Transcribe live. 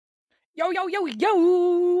Yo, yo, yo,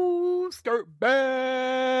 yo! Skirt back!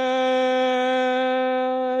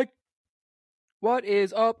 What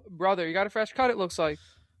is up, brother? You got a fresh cut, it looks like.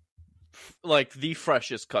 Like the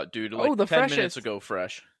freshest cut, dude. Oh, Like the 10 minutes freshest. ago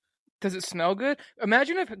fresh. Does it smell good?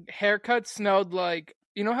 Imagine if haircuts smelled like,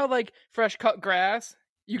 you know how like fresh cut grass?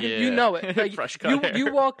 You Yeah. know it. Like Fresh cut hair.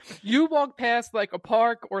 you walk past like a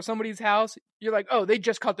park or somebody's house, you're like, "Oh, they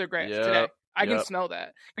just cut their grass today." Yep. I can smell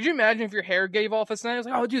that. Could you imagine if your hair gave off a scent? It's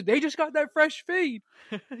like, "Oh, dude, they just got that fresh fade."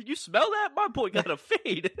 You smell that? My boy got a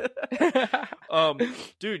fade.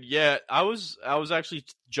 Dude, yeah, I was actually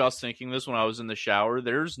just thinking this when I was in the shower.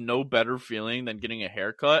 There's no better feeling than getting a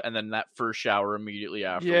haircut and then that first shower immediately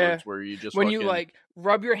afterwards where you just when you like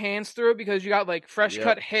rub your hands through it because you got like fresh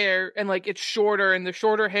cut hair and like it's shorter and the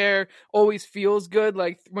shorter hair always feels good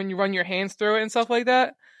like when you run your hands through it and stuff like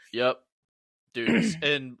that. Yep. Dude,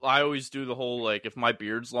 and I always do the whole like if my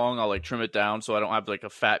beard's long, I'll like trim it down so I don't have like a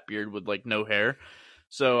fat beard with like no hair.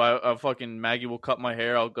 So I fucking Maggie will cut my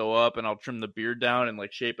hair. I'll go up and I'll trim the beard down and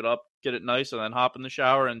like shape it up, get it nice, and then hop in the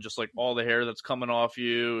shower and just like all the hair that's coming off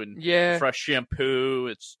you and fresh shampoo.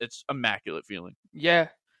 It's immaculate feeling. Yeah.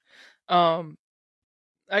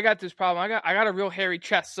 I got this problem. I got a real hairy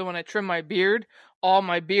chest, so when I trim my beard, all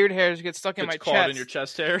my beard hairs get stuck in my caught chest. In your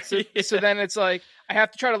chest hair. So then it's like I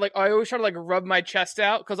have to try to like I always try to like rub my chest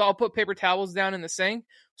out because I'll put paper towels down in the sink.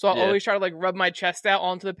 So I'll always try to like rub my chest out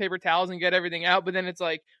onto the paper towels and get everything out. But then it's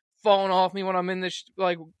like falling off me when I'm in this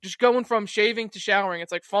like just going from shaving to showering.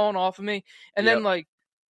 It's like falling off of me. And then like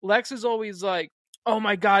Lex is always like, "Oh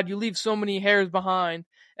my God, you leave so many hairs behind."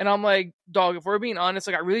 And I'm like, dog, if we're being honest,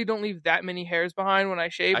 like I really don't leave that many hairs behind when I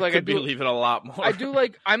shave. Like I could be leaving a lot more. I do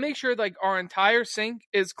like I make sure like our entire sink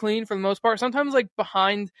is clean for the most part. Sometimes like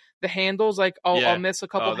behind the handles, like I'll miss a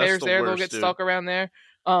couple hairs there. They'll get stuck around there.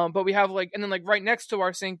 But we have like and then like right next to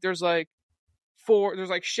our sink, there's like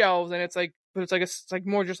shelves and it's like it's like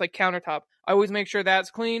more just like countertop. I always make sure that's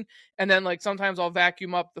clean. And then like sometimes I'll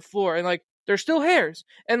vacuum up the floor and like there's still hairs.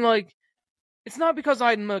 And like it's not because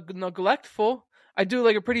I'm neglectful. I do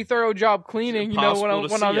like a pretty thorough job cleaning, you know, when I'm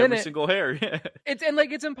in every single hair.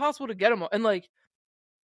 It's impossible to get them all. And like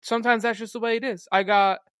sometimes that's just the way it is. I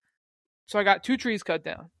got 2 trees cut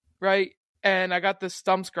down, right? And I got the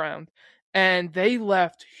stumps ground and they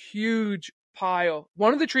left huge pile.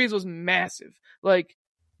 One of the trees was massive. Like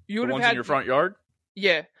you would have had in your front yard?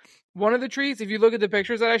 Yeah. One of the trees, if you look at the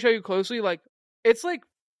pictures that I show you closely, like it's like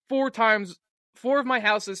 4 of my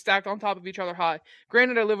houses stacked on top of each other high.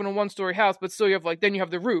 Granted, I live in a 1-story house, but still you have like, then you have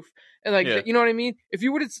the roof. And like, you know what I mean? If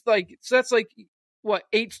you would have like, so that's like, what,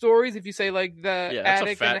 8 stories if you say like the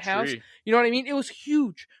attic in the house. Tree. You know what I mean? It was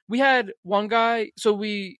huge. We had one guy, so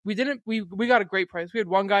we got a great price. We had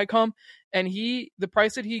one guy come and the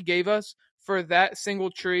price that he gave us for that single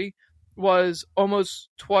tree was almost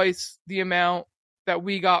twice the amount that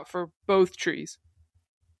we got for both trees.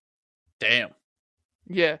 Damn.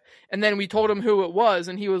 Yeah. And then we told him who it was,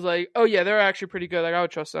 and he was like, "Oh, yeah, they're actually pretty good. Like, I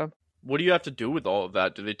would trust them." What do you have to do with all of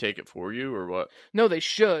that? Do they take it for you or what? No, they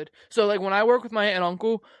should. So, like, when I work with my aunt and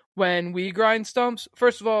uncle, when we grind stumps,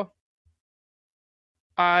 first of all,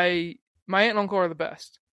 my aunt and uncle are the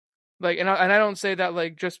best. Like, and I don't say that,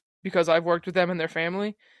 like, just because I've worked with them and their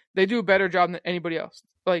family. They do a better job than anybody else.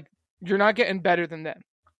 Like, you're not getting better than them.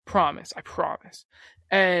 Promise. I promise.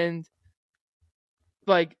 And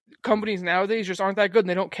like companies nowadays just aren't that good and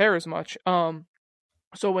they don't care as much.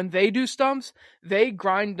 So when they do stumps, they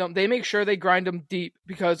grind them. They make sure they grind them deep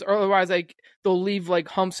because otherwise, like they'll leave like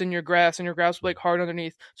humps in your grass and your grass will be like hard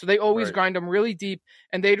underneath. So they always grind them really deep,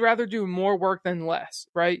 and they'd rather do more work than less,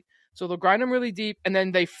 right? So they'll grind them really deep, and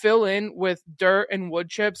then they fill in with dirt and wood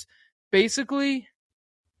chips, basically,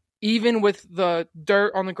 even with the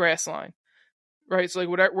dirt on the grass line. Right, so like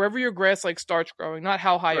wherever your grass like starts growing, not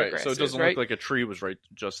how high your grass is. So it doesn't look like a tree was right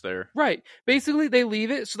just there. Right. Basically, they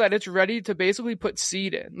leave it so that it's ready to basically put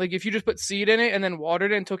seed in. Like if you just put seed in it and then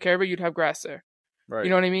watered it and took care of it, you'd have grass there. Right. You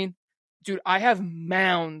know what I mean? Dude, I have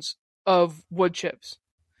mounds of wood chips.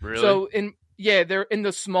 Really? So they're in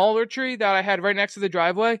the smaller tree that I had right next to the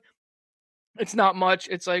driveway. It's not much.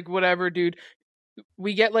 It's like whatever, dude.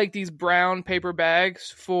 We get like these brown paper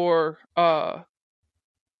bags for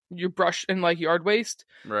your brush and like yard waste,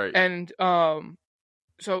 right? And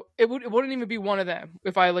so it wouldn't even be one of them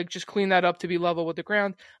if I like just clean that up to be level with the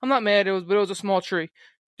ground. I'm not mad. It was a small tree,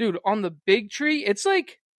 dude. On the big tree, it's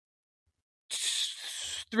like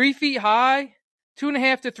 3 feet high,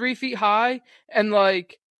 2.5 to 3 feet high, and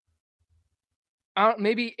like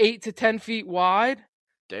maybe 8 to 10 feet wide.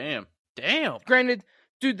 Damn. Granted,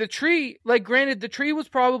 dude, the tree was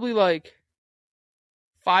probably like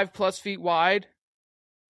 5+ feet wide.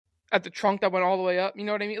 at the trunk that went all the way up. You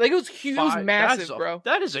know what I mean? Like it was huge, it was massive, bro.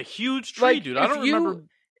 That is a huge tree, Like, dude. I don't remember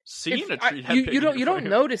seeing a tree that big. You don't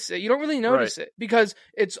notice it. You don't really notice it because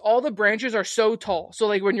it's all the branches are so tall. So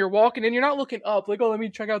like when you're walking in, you're not looking up like, oh, let me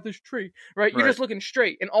check out this tree, right? You're just looking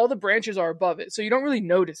straight, and all the branches are above it, so you don't really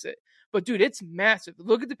notice it. But dude, it's massive.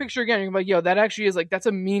 Look at the picture again. You're like, yo, that actually is like that's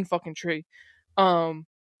a mean fucking tree.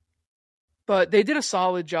 But they did a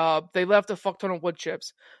solid job. They left a fuck ton of wood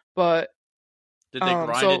chips, but did they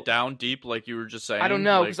grind it down deep like you were just saying? I don't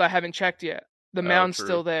know because I haven't checked yet. The mound's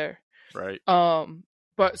still there. Right.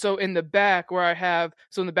 But so in the back where I have,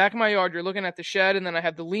 so in the back of my yard, you're looking at the shed, and then I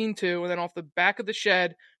have the lean-to, and then off the back of the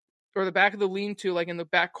shed, or the back of the lean-to, like in the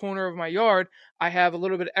back corner of my yard, I have a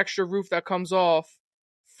little bit of extra roof that comes off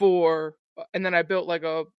and then I built like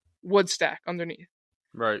a wood stack underneath.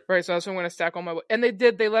 Right. So that's what I'm going to stack all my wood. And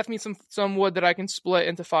they left me some wood that I can split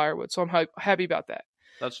into firewood, so I'm happy about that.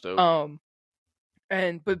 That's dope.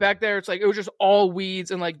 But back there, it's like, it was just all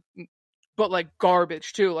weeds and but like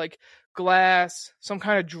garbage too, like glass, some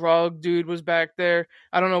kind of drug dude was back there.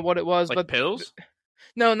 I don't know what it was, like but pills?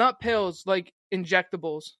 No, not pills, like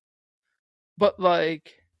injectables. But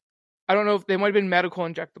like, I don't know if they might have been medical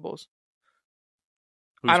injectables.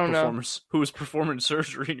 I don't know. Who was performing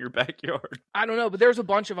surgery in your backyard? I don't know, but there's a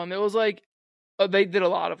bunch of them. It was like, they did a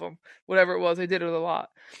lot of them. Whatever it was, they did it a lot.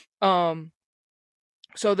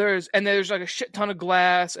 So there's like a shit ton of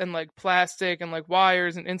glass and like plastic and like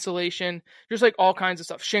wires and insulation, just like all kinds of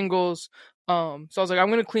stuff, shingles. So I was like,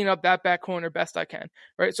 I'm going to clean up that back corner best I can.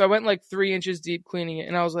 Right. So I went like 3 inches deep cleaning it,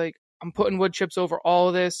 and I was like, I'm putting wood chips over all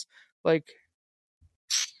of this. Like,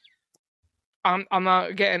 I'm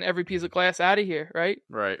not getting every piece of glass out of here. Right.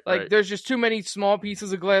 Like there's just too many small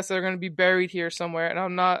pieces of glass that are going to be buried here somewhere.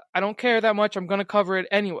 And I don't care that much. I'm going to cover it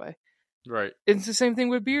anyway. Right. It's the same thing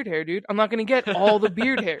with beard hair, dude. I'm not going to get all the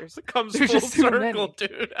beard hairs. It comes full circle,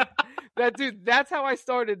 dude. That's how I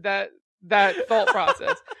started that thought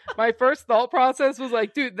process. My first thought process was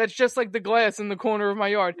like, dude, that's just like the glass in the corner of my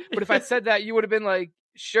yard. But if I said that, you would have been like,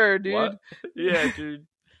 sure, dude. What? Yeah, dude.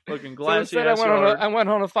 Looking glassy. So instead, I went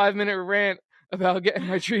on a 5-minute rant about getting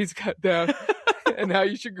my trees cut down and how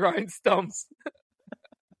you should grind stumps.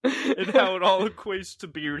 And how it all equates to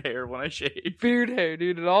beard hair when I shave. Beard hair,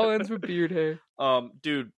 dude. It all ends with beard hair.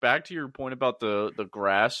 Dude, back to your point about the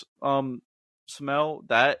grass smell.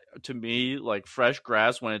 That to me, like fresh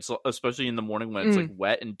grass when it's, especially in the morning when it's like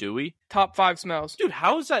wet and dewy. Top 5 smells. Dude,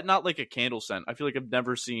 how is that not like a candle scent? I feel like I've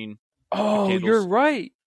never seen. Oh, you're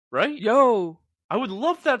right. Right? Yo, I would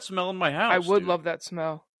love that smell in my house. I would love that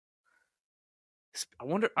smell. I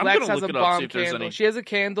wonder. I'm Lex gonna has look a it up. bomb See if there's candle. any. She has a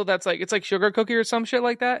candle that's like, it's like sugar cookie or some shit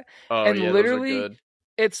like that. Oh, and yeah, literally, those are good.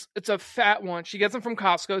 it's a fat one. She gets them from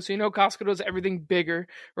Costco, so you know Costco does everything bigger,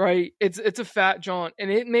 right? It's a fat jaunt,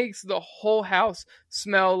 and it makes the whole house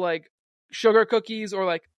smell like sugar cookies or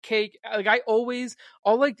like cake. Like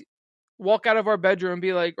I'll like walk out of our bedroom and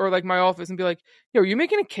be like, or like my office and be like, yo, are you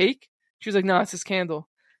making a cake? She's like, no, it's this candle.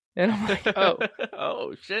 And I'm like, oh.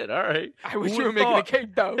 Oh, shit, all right. I wish you were making a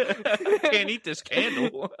cake, though. Can't eat this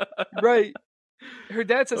candle. Right. Her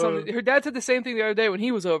dad said something. Her dad said the same thing the other day when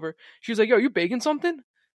he was over. She was like, yo, you baking something?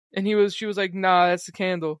 And she was like, nah, that's the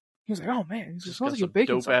candle. He was like, oh, man, it smells like you're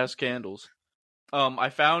baking something. Dope-ass candles. I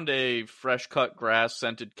found a fresh cut grass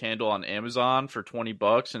scented candle on Amazon for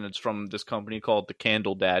 $20, and it's from this company called The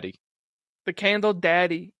Candle Daddy. The Candle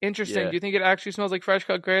Daddy. Interesting. Yeah. Do you think it actually smells like fresh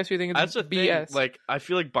cut grass, or do you think it's That's a BS? thing. Like, I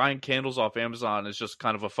feel like buying candles off Amazon is just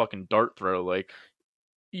kind of a fucking dart throw. Like,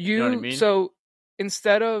 you know what I mean? So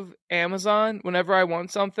instead of Amazon, whenever I want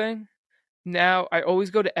something, now I always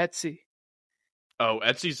go to Etsy. Oh,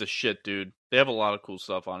 Etsy's the shit, dude. They have a lot of cool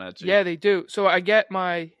stuff on Etsy. Yeah, they do. So I get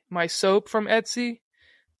my soap from Etsy.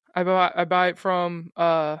 I buy it from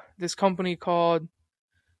this company called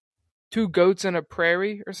 2 Goats and a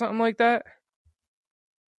Prairie or something like that.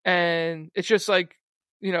 And it's just like,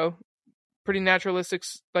 you know, pretty naturalistic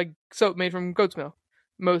like soap made from goat's milk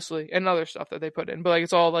mostly, and other stuff that they put in. But like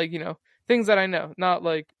it's all like, you know, things that I know, not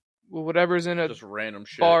like whatever's in a just random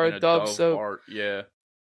shit bar in of Dove soap. Bar. Yeah.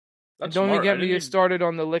 That's don't even smart. get me started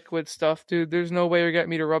on the liquid stuff, dude. There's no way you're getting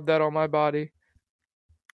me to rub that on my body.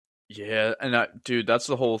 Yeah, and dude, that's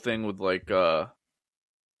the whole thing with like I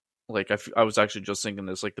was actually just thinking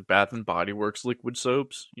this, like the Bath and Body Works liquid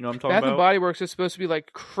soaps. You know what I'm talking about? Bath and Body Works is supposed to be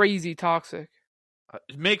like crazy toxic.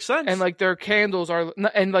 It makes sense. And like their candles are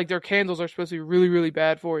supposed to be really, really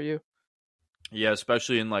bad for you. Yeah,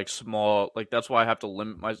 especially in like small, like that's why I have to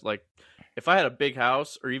limit my, like if I had a big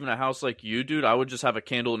house or even a house like you, dude, I would just have a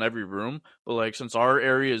candle in every room. But like since our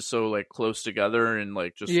area is so like close together and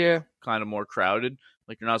like just kind of more crowded,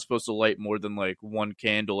 like you're not supposed to light more than like one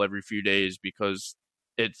candle every few days because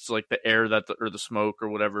it's like the air or the smoke or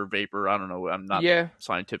whatever vapor. I don't know. I'm not Yeah.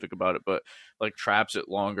 scientific about it, but like traps it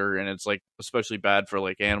longer, and it's like especially bad for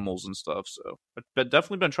like animals and stuff. So, but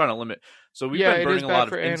definitely been trying to limit. So we've Yeah, been it is burning a bad lot of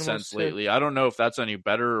for animals, incense too. lately. I don't know if that's any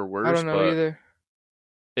better or worse. I don't know but either.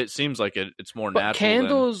 it seems like it's more But natural.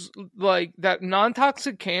 candles, like that,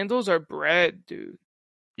 non-toxic candles are bread, dude.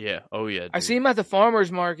 Yeah. Oh yeah. I Dude. see them at the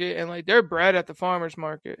farmer's market, and like they're bread at the farmer's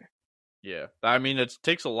market. Yeah. I mean, it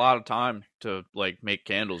takes a lot of time to like make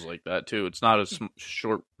candles like that too. It's not a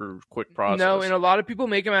short or quick process. No, and a lot of people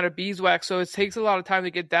make them out of beeswax, so it takes a lot of time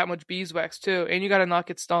to get that much beeswax too, and you got to not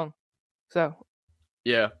get stung. So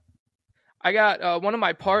yeah. I got one of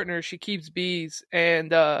my partners. She keeps bees,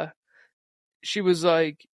 and she was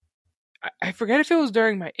like, I forget if it was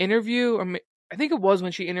during my interview or I think it was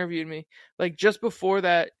when she interviewed me. Like just before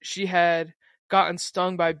that, she had gotten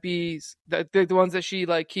stung by bees, the ones that she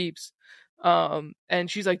like keeps. And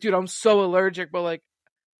she's like, dude, I'm so allergic, but like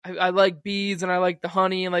I like bees and I like the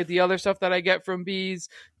honey and like the other stuff that I get from bees,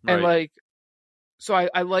 and Right. like so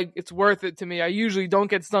I like it's worth it to me. I usually don't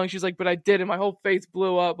get stung. She's like, but I did, and my whole face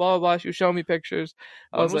blew up. Blah blah blah. She was showing me pictures.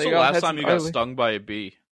 When was like, the last time you got stung by a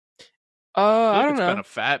bee? I feel like I don't it's know. been a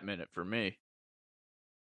fat minute for me.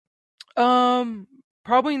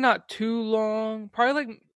 Probably not too long. Probably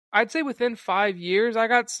like I'd say within 5 years I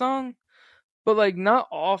got stung, but like not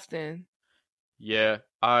often. Yeah.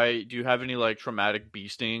 Do you have any like traumatic bee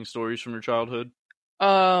stinging stories from your childhood?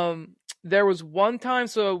 There was one time,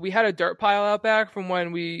 so we had a dirt pile out back from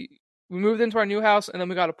when we moved into our new house, and then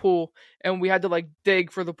we got a pool, and we had to like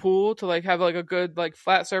dig for the pool to like have like a good like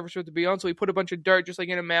flat surface for it to be on. So we put a bunch of dirt just like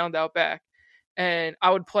in a mound out back, and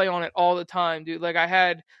I would play on it all the time, dude. Like I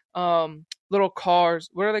had little cars.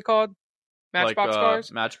 What are they called? Matchbox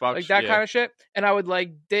cars, Matchbox, like that yeah. kind of shit. And I would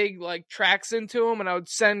like dig like tracks into them, and I would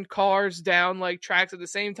send cars down like tracks at the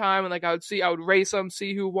same time, and like I would race them,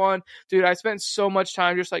 see who won. Dude, I spent so much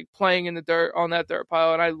time just like playing in the dirt on that dirt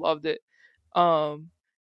pile, and I loved it.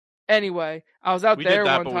 Anyway, I was out We there did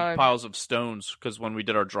that, one but time. with piles of stones, because when we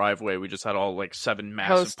did our driveway, we just had all like 7 Hell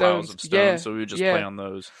massive piles of stones, yeah, so we would just yeah. play on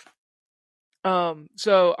those.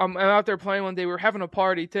 So I'm out there playing one day. We were having a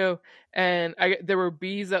party too, and there were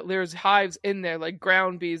bees there's hives in there, like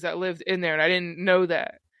ground bees that lived in there, and I didn't know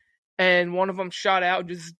that. And one of them shot out and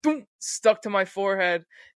just stuck to my forehead.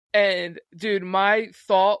 And dude, my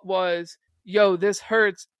thought was, "Yo, this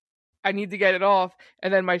hurts. I need to get it off."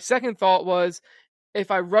 And then my second thought was,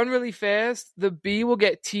 if I run really fast, the bee will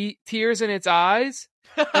get tears in its eyes,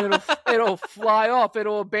 and it'll fly off.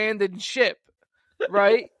 It'll abandon ship,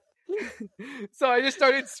 right? So I just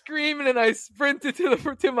started screaming and I sprinted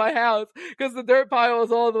to my house because the dirt pile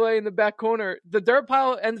was all the way in the back corner. The dirt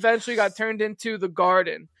pile eventually got turned into the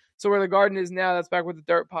garden. So where the garden is now, that's back where the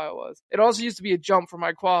dirt pile was. It also used to be a jump for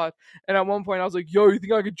my quad. And at one point I was like, yo, you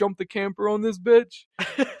think I could jump the camper on this bitch?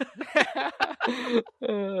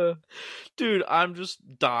 Dude, I'm just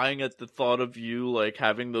dying at the thought of you like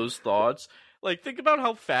having those thoughts. Like, think about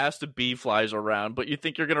how fast a bee flies around, but you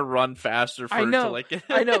think you're gonna run faster for I know. it to like.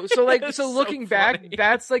 I know. So like, It's so looking back, funny.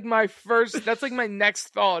 that's like that's like my next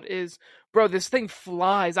thought is, bro, this thing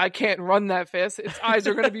flies. I can't run that fast. Its eyes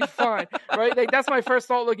are gonna be fine, right? Like that's my first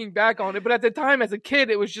thought looking back on it. But at the time, as a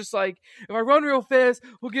kid, it was just like, if I run real fast,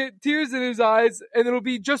 we'll get tears in his eyes, and it'll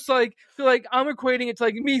be just like, so like I'm equating it to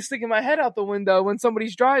like me sticking my head out the window when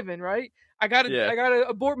somebody's driving, right? I gotta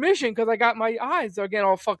abort mission because I got my eyes are getting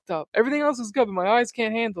all fucked up. Everything else is good, but my eyes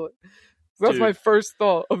can't handle it. So that's my first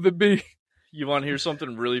thought of the bee. You want to hear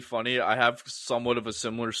something really funny? I have somewhat of a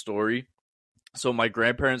similar story. So my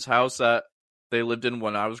grandparents' house that they lived in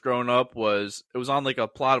when I was growing up was on like a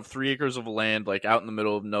plot of 3 acres of land, like out in the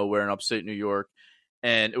middle of nowhere in upstate New York.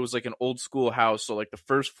 And it was like an old school house. So like the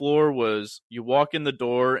first floor was you walk in the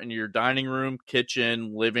door and your dining room,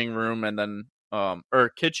 kitchen, living room, and then or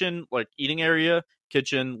kitchen, like eating area,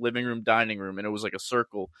 kitchen, living room, dining room, and it was like a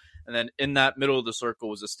circle. And then in that middle of the circle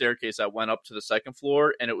was a staircase that went up to the second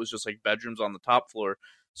floor, and it was just like bedrooms on the top floor.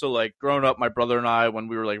 So like growing up, my brother and I, when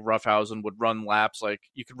we were like roughhousing, would run laps. Like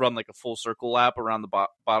you could run like a full circle lap around the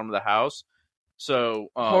bottom of the house. So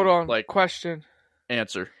hold on, like question.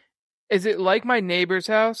 Answer. Is it like my neighbor's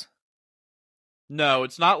house? No,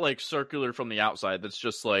 it's not like circular from the outside. That's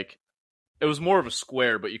just like, it was more of a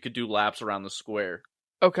square, but you could do laps around the square.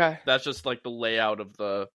 Okay. That's just like the layout of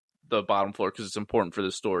the bottom floor because it's important for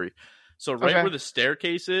this story. So where the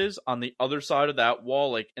staircase is, on the other side of that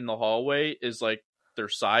wall, like in the hallway, is like their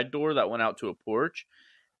side door that went out to a porch.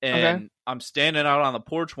 And I'm standing out on the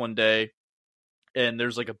porch one day, and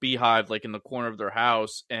there's like a beehive like in the corner of their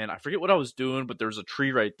house, and I forget what I was doing, but there's a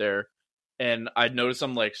tree right there, and I noticed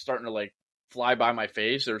them like starting to like fly by my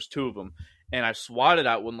face. There's 2 of them. and I swatted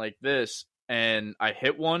at one like this, and I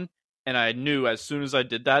hit one, and I knew as soon as I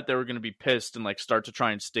did that, they were going to be pissed and like start to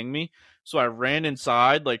try and sting me. So I ran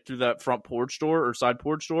inside, like through that front porch door or side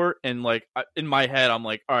porch door, and like in my head, I'm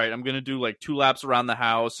like, all right, I'm going to do like 2 laps around the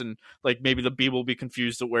house, and like maybe the bee will be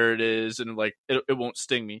confused at where it is, and like it won't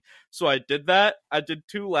sting me. So I did that. I did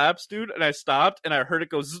 2 laps, dude, and I stopped, and I heard it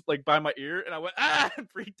go like by my ear, and I went and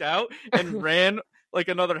freaked out and ran like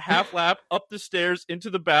another half lap up the stairs into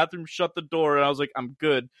the bathroom, shut the door, and I was like, I'm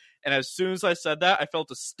good. And as soon as I said that, I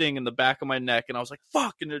felt a sting in the back of my neck, and I was like,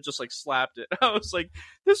 fuck, and it just like slapped it. I was like,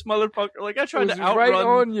 this motherfucker, like I tried to outrun right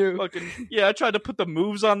on you. fucking, yeah, I tried to put the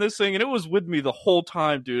moves on this thing, and it was with me the whole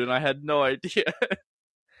time, dude, and I had no idea.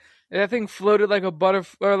 That thing floated like a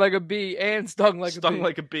or like a bee and stung like a bee. Stung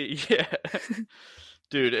like a bee, yeah.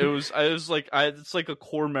 Dude, it's like a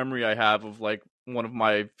core memory I have of like one of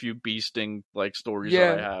my few bee sting like stories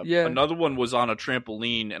that I have. Yeah. Another one was on a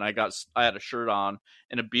trampoline, and I had a shirt on,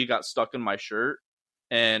 and a bee got stuck in my shirt,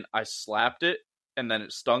 and I slapped it, and then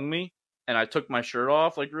it stung me, and I took my shirt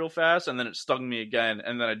off like real fast, and then it stung me again,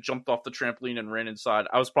 and then I jumped off the trampoline and ran inside.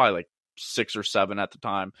 I was probably like 6 or 7 at the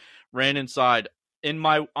time. Ran inside. On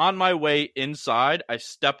my way inside, I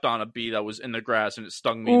stepped on a bee that was in the grass, and it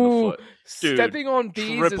stung me in the foot. Dude, stepping on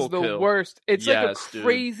bees is the kill. worst. It's like a Yes,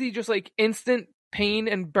 crazy, just like instant pain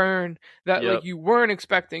and burn that like you weren't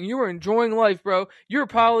expecting. You were enjoying life, bro. You were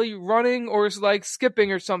probably running or like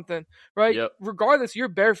skipping or something, right? Yep. Regardless, you're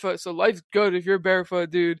barefoot, so life's good if you're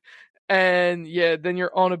barefoot, dude. And yeah, then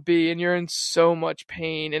you're on a bee and you're in so much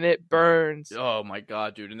pain and it burns. Oh my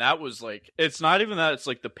god, dude. And that was like, it's not even that, it's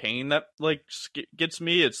like the pain that like gets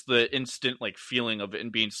me. It's the instant like feeling of it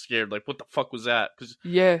and being scared. Like, what the fuck was that? Because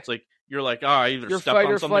it's like, you're like, I either your step fight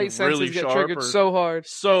on or something flight really senses get sharp triggered or so hard.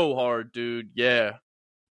 So hard, dude. Yeah.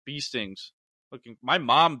 Bee stings. Fucking, my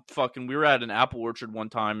mom we were at an apple orchard one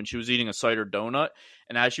time, and she was eating a cider donut,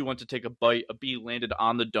 and as she went to take a bite, a bee landed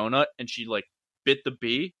on the donut, and she like bit the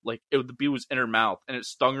bee, like the bee was in her mouth, and it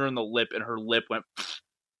stung her in the lip, and her lip went.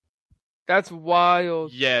 That's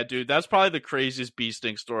wild. Yeah, dude, that's probably the craziest bee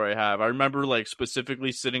sting story I have. I remember like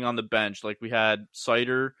specifically sitting on the bench, like we had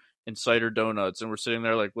cider and cider donuts, and we're sitting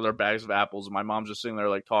there like with our bags of apples, and my mom's just sitting there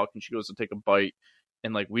like talking. She goes to take a bite,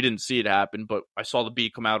 and like we didn't see it happen, but I saw the bee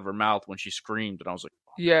come out of her mouth when she screamed, and I was like,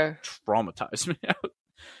 oh, yeah, traumatized me out.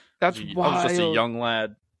 That's wild. I was just a young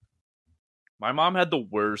lad. My mom had the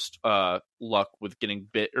worst luck with getting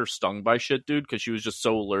bit or stung by shit, dude, because she was just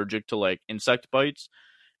so allergic to like insect bites.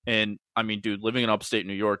 And I mean, dude, living in upstate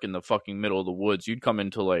New York in the fucking middle of the woods, you'd come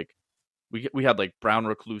into like we had like brown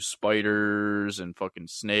recluse spiders and fucking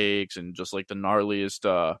snakes and just like the gnarliest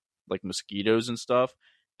like mosquitoes and stuff.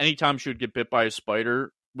 Anytime she would get bit by a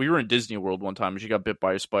spider, we were in Disney World one time and she got bit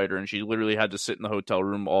by a spider, and she literally had to sit in the hotel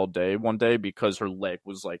room all day one day because her leg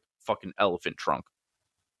was like fucking elephant trunk.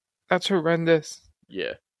 That's horrendous.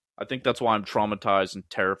 Yeah. I think that's why I'm traumatized and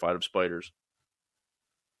terrified of spiders.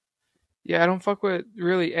 Yeah, I don't fuck with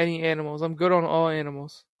really any animals. I'm good on all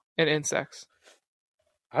animals and insects.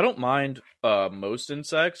 I don't mind most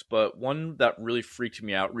insects, but one that really freaked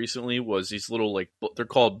me out recently was these little like they're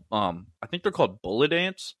called I think they're called bullet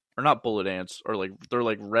ants, or not bullet ants, or like they're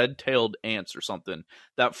like red-tailed ants or something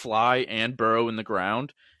that fly and burrow in the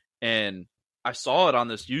ground. And I saw it on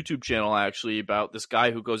this YouTube channel actually about this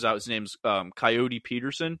guy who goes out. His name's Coyote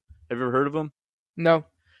Peterson. Have you ever heard of him? No.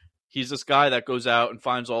 He's this guy that goes out and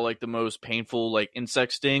finds all like the most painful like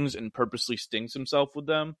insect stings and purposely stings himself with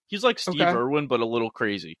them. He's like Steve Irwin, but a little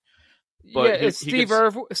crazy. But yeah, it's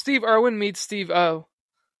Steve Irwin meets Steve O.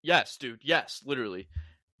 Yes, dude. Yes, literally.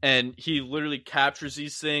 And he literally captures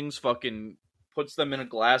these things, fucking puts them in a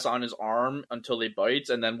glass on his arm until they bite,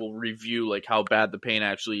 and then we'll review like how bad the pain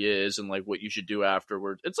actually is and like what you should do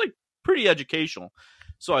afterwards. It's like pretty educational.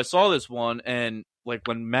 So I saw this one, and like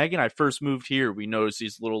when Maggie and I first moved here, we noticed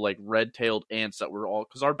these little like red-tailed ants that were all,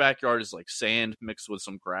 because our backyard is like sand mixed with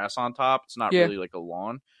some grass on top. It's not really like a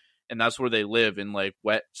lawn, and that's where they live, in like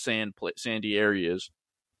wet sandy areas.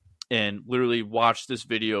 And literally watched this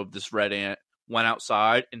video of this red ant, went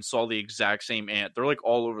outside and saw the exact same ant. They're like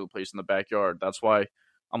all over the place in the backyard. That's why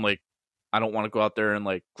I'm like, I don't want to go out there and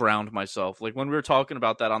like ground myself. Like when we were talking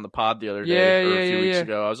about that on the pod the other day, or a few weeks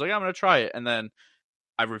ago, I was like, I'm going to try it. And then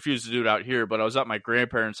I refused to do it out here, but I was at my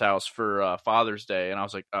grandparents' house for Father's Day, and I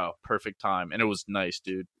was like, oh, perfect time. And it was nice,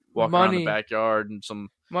 dude. Walking around the backyard and some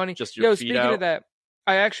money. Just your feet speaking out. Of that,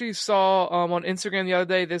 I actually saw on Instagram the other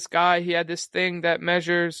day, this guy, he had this thing that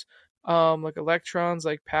measures like electrons,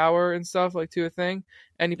 like power and stuff, like to a thing,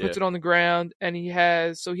 and he puts it on the ground, and he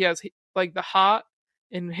has like the hot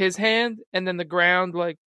in his hand, and then the ground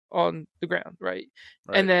like on the ground, right?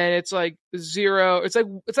 Right. And then it's like 0. It's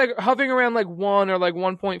like hovering around like 1 or like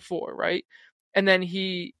 1.4, right? And then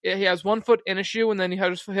he has 1 foot in a shoe, and then he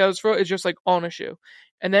has his foot is just like on a shoe.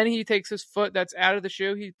 And then he takes his foot that's out of the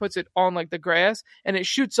shoe, he puts it on like the grass, and it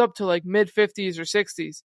shoots up to like mid 50s or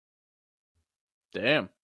 60s. Damn.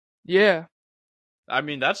 Yeah. I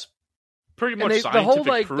mean, that's pretty And much the whole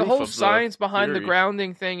scientific proof the whole of the science behind the theory.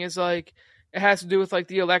 grounding thing is like it has to do with like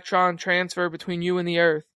the electron transfer between you and the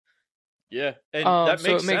earth. Yeah, and that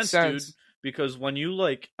So makes it makes sense, sense. dude. Because when you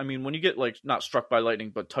when you get like not struck by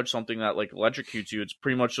lightning, but touch something that like electrocutes you, it's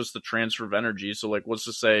pretty much just the transfer of energy. So like, what's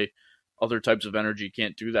to say other types of energy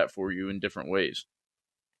can't do that for you in different ways?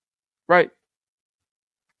 Right.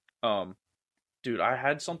 Dude, I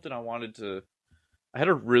had something I had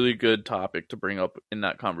a really good topic to bring up in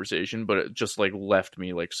that conversation, but it just like left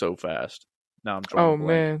me like so fast. Now I'm drawing Oh a blank.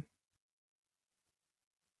 man.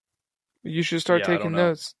 You should start Yeah, I don't taking know.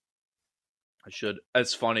 notes. I should.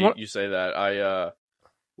 It's funny What? you say that. I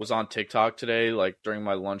was on TikTok today, like during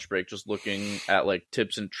my lunch break, just looking at like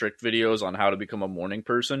tips and trick videos on how to become a morning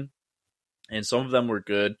person. And some of them were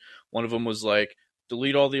good. One of them was like,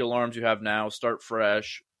 delete all the alarms you have now, start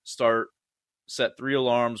fresh, set 3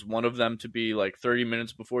 alarms, one of them to be like 30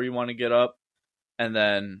 minutes before you want to get up, and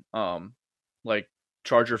then like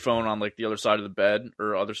charge your phone on like the other side of the bed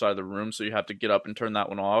or other side of the room, so you have to get up and turn that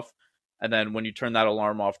one off. And then when you turn that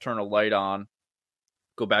alarm off, turn a light on,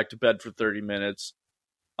 go back to bed for 30 minutes,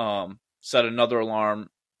 set another alarm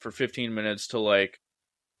for 15 minutes to like,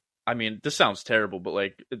 I mean, this sounds terrible, but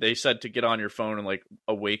like they said to get on your phone and like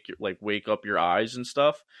wake up your eyes and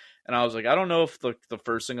stuff. And I was like, I don't know if the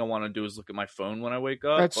first thing I want to do is look at my phone when I wake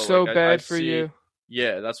up. That's but, so like, bad I for see, you.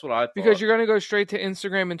 Yeah, that's what I thought. Because you're going to go straight to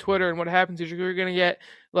Instagram and Twitter, and what happens is you're going to get,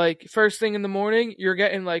 like, first thing in the morning, you're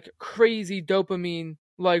getting, like, crazy dopamine,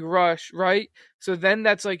 like, rush, right? So then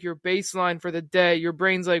that's, like, your baseline for the day. Your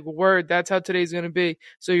brain's like, word, that's how today's going to be.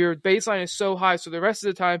 So your baseline is so high, so the rest of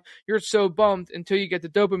the time, you're so bummed until you get the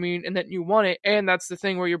dopamine, and then you want it, and that's the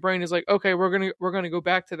thing where your brain is like, okay, we're gonna go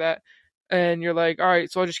back to that. And you're like, all right,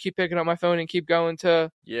 so I'll just keep picking up my phone and keep going to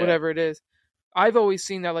whatever it is. I've always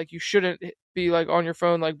seen that, like, you shouldn't be, like, on your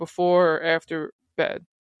phone, like, before or after bed.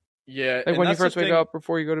 Yeah. Like, when you first wake up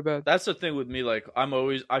before you go to bed. That's the thing with me. Like,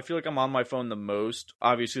 I feel like I'm on my phone the most.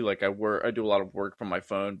 Obviously, like, I do a lot of work from my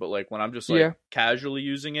phone, but, like, when I'm just, like, casually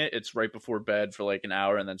using it, it's right before bed for, like, an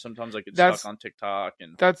hour, and then sometimes I get stuck on TikTok.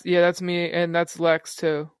 And that's me, and that's Lex,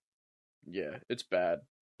 too. Yeah, it's bad.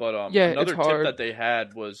 But it's another tip hard. that they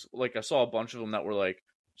had was, like, I saw a bunch of them that were, like,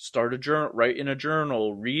 start a journal, write in a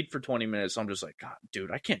journal, read for 20 minutes. I'm just like, God, dude,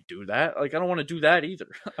 I can't do that. Like, I don't want to do that either.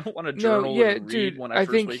 I don't want to journal and read when I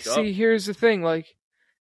first wake up. See, here's the thing, like,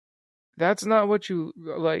 that's not what you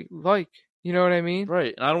like. You know what I mean?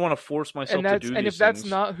 Right. And I don't want to force myself to do these things. And if that's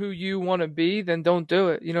not who you want to be, then don't do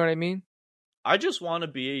it. You know what I mean? I just want to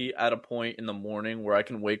be at a point in the morning where I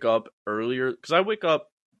can wake up earlier, because I wake up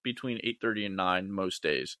between 8:30 and 9 most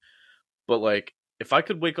days. But, like, if I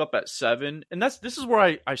could wake up at 7, and this is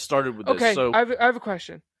where I started with this. Okay, so I have a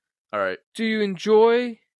question. All right. Do you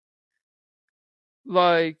enjoy,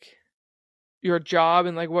 like, your job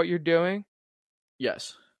and, like, what you're doing?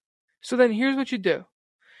 Yes. So then here's what you do.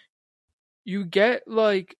 You get,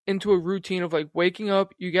 like, into a routine of, like, waking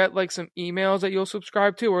up. You get, like, some emails that you'll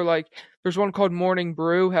subscribe to, or, like, there's one called Morning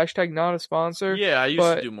Brew, # not a sponsor. Yeah, I used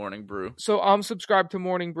to do Morning Brew. So I'm subscribed to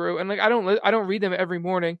Morning Brew, and, like, I don't read them every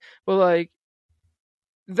morning, but, like,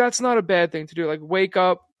 that's not a bad thing to do. Like, wake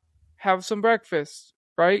up, have some breakfast,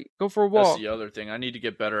 right? Go for a walk. That's the other thing. I need to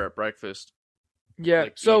get better at breakfast. Yeah.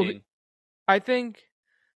 Like, so eating. I think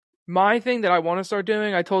my thing that I want to start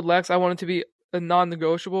doing, I told Lex I want it to be a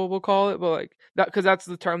non-negotiable, we'll call it, but like that, because that's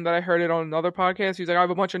the term that I heard it on another podcast. He's like, I have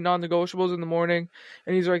a bunch of non-negotiables in the morning,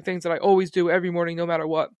 and these are like things that I always do every morning, no matter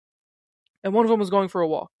what. And one of them was going for a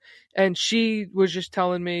walk. And she was just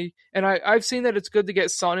telling me, and I've seen that it's good to get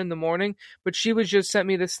sun in the morning, but she was just sent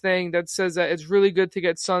me this thing that says that it's really good to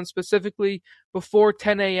get sun specifically before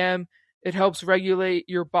 10 a.m. It helps regulate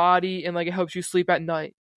your body, and like it helps you sleep at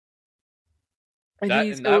night. And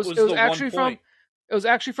it was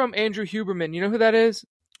actually from Andrew Huberman. You know who that is?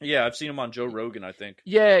 Yeah, I've seen him on Joe Rogan, I think.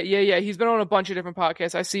 Yeah. He's been on a bunch of different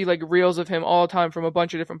podcasts. I see like reels of him all the time from a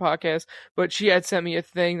bunch of different podcasts. But she had sent me a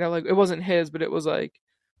thing that like it wasn't his, but it was like,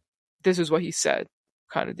 this is what he said,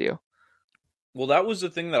 kind of deal. Well, that was the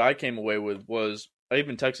thing that I came away with. Was I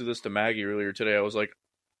even texted this to Maggie earlier today? I was like,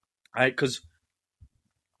 because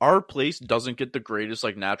our place doesn't get the greatest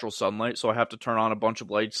like natural sunlight, so I have to turn on a bunch of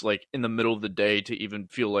lights like in the middle of the day to even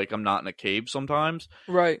feel like I'm not in a cave sometimes.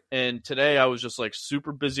 Right. And today I was just like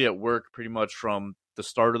super busy at work, pretty much from the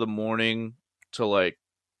start of the morning to like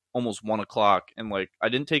almost 1 o'clock, and like I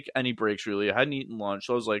didn't take any breaks really. I hadn't eaten lunch,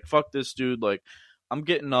 so I was like, "Fuck this, dude!" Like, I'm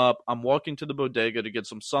getting up. I'm walking to the bodega to get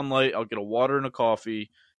some sunlight. I'll get a water and a coffee,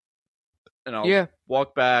 and I'll Yeah.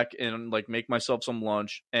 walk back and like make myself some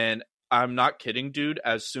lunch. And I'm not kidding, dude.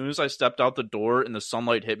 As soon as I stepped out the door and the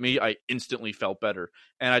sunlight hit me, I instantly felt better.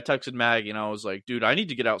 And I texted Maggie and I was like, dude, I need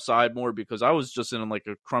to get outside more because I was just in like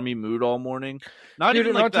a crummy mood all morning. Not Dude, even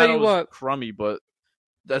and I'll like tell that I you was what. crummy, but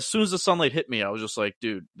as soon as the sunlight hit me, I was just like,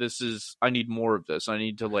 dude, I need more of this. I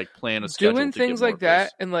need to like plan a schedule. Doing to get things more like of that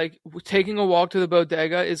this. and like taking a walk to the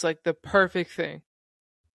bodega is like the perfect thing.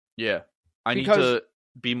 Yeah. I need Because, to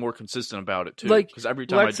be more consistent about it too. like, Because every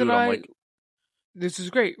time I Lex do and it, I'm I, like, this is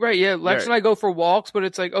great, right? Yeah, Lex Yeah. and I go for walks, but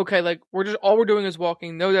it's like, okay, like all we're doing is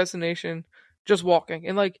walking, no destination, just walking,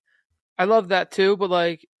 and like I love that too. But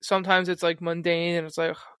like sometimes it's like mundane, and it's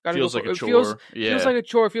like ugh, gotta feels go like for a it. chore. Feels like a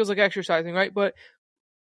chore. Feels like exercising, right? But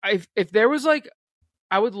if there was like,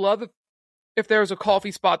 I would love if there was a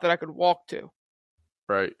coffee spot that I could walk to.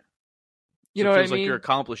 Right. You So know it what I feels like mean? you're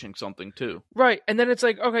accomplishing something too. Right. And then it's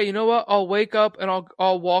like, okay, you know what? I'll wake up and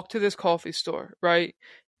I'll walk to this coffee store, right?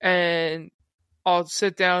 And I'll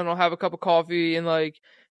sit down and I'll have a cup of coffee and like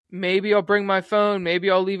maybe I'll bring my phone, maybe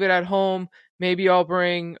I'll leave it at home, maybe I'll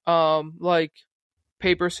bring like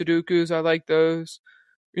paper Sudokus. I like those.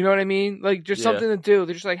 You know what I mean? Like just Yeah. something to do.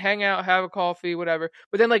 They just like hang out, have a coffee, whatever.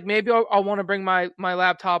 But then like maybe I'll want to bring my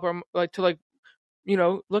laptop or like to like, you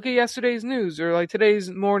know, look at yesterday's news or like today's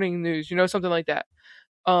morning news, you know, something like that.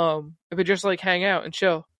 If it just like hang out and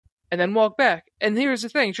chill and then walk back. And here's the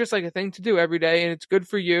thing, it's just like a thing to do every day and it's good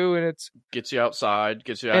for you and it's Gets you outside,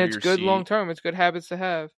 gets you out of your good seat. long term. It's good habits to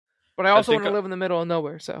have. But I also think want to live in the middle of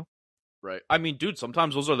nowhere, so Right. I mean, dude,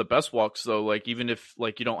 sometimes those are the best walks though. Like even if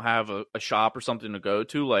like you don't have a shop or something to go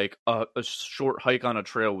to, like a short hike on a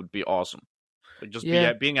trail would be awesome. Like just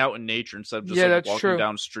being out in nature instead of just like that's walking true.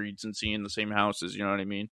 down streets and seeing the same houses, you know what I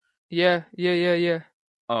mean? Yeah.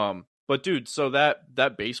 But dude, so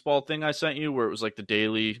that baseball thing I sent you where it was like the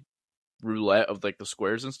daily roulette of like the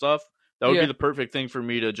squares and stuff, that would be the perfect thing for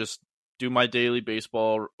me to just do my daily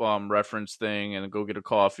baseball reference thing and go get a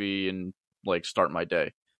coffee and like start my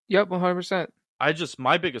day. Yep, 100%.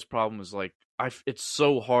 My biggest problem is like it's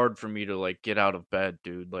so hard for me to like get out of bed,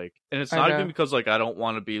 dude. Like, and it's not even because like I don't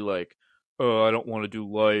want to be like, oh, I don't want to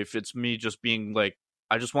do life. It's me just being like,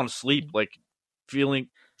 I just want to sleep. Like,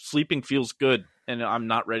 sleeping feels good, and I'm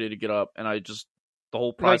not ready to get up. And I just the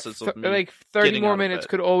whole process of me like 30 more minutes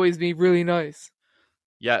could always be really nice.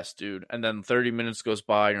 Yes, dude. And then 30 minutes goes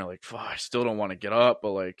by, and you're like, I still don't want to get up,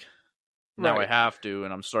 but like. Now I have to,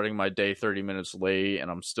 and I'm starting my day 30 minutes late, and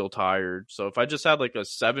I'm still tired. So if I just had like a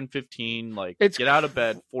 7:15, like get out of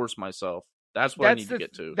bed, force myself. That's what I need to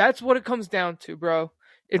get to. That's what it comes down to, bro.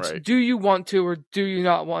 It's do you want to or do you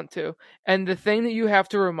not want to? And the thing that you have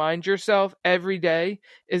to remind yourself every day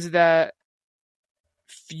is that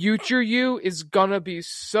future you is gonna be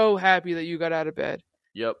so happy that you got out of bed.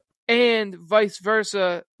 Yep. And vice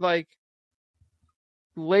versa, like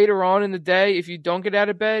later on in the day, if you don't get out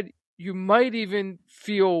of bed, you might even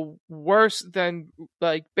feel worse than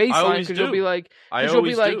like baseline because you'll be like,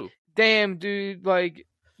 damn, dude, like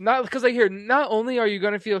not because like here, not only are you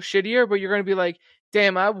gonna feel shittier, but you're gonna be like,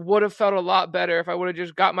 damn, I would have felt a lot better if I would have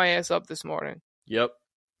just got my ass up this morning. Yep.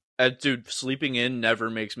 And dude, sleeping in never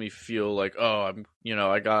makes me feel like, oh,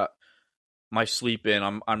 I got my sleep in.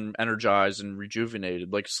 I'm energized and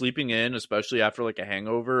rejuvenated. Like sleeping in, especially after like a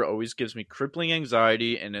hangover, always gives me crippling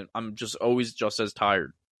anxiety, and I'm just always just as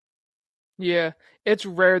tired. Yeah, it's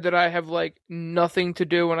rare that I have like nothing to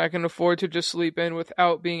do when I can afford to just sleep in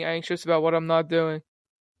without being anxious about what I'm not doing.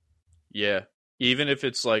 Yeah. Even if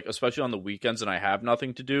it's like, especially on the weekends and I have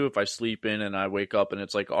nothing to do, if I sleep in and I wake up and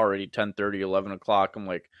it's like already 10:30, 11 o'clock, I'm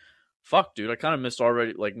like, fuck, dude, I kind of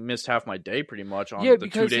missed half my day pretty much on the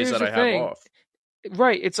 2 days that I have off.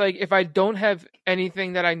 Right. It's like if I don't have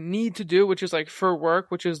anything that I need to do, which is like for work,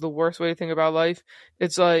 which is the worst way to think about life,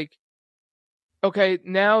 it's like, okay,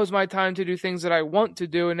 now is my time to do things that I want to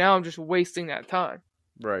do, and now I'm just wasting that time.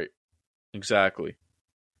 Right. Exactly.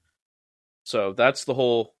 So that's the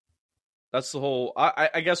whole,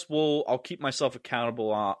 I guess I'll keep myself accountable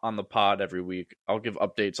on the pod every week. I'll give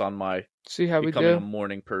updates on my becoming a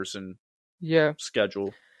morning person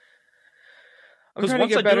schedule. Because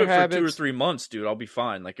once I do it for 2 or 3 months, dude, I'll be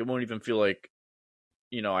fine. Like, it won't even feel like,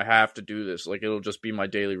 I have to do this. Like, it'll just be my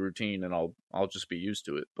daily routine, and I'll just be used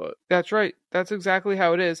to it. But that's right. That's exactly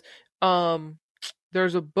how it is.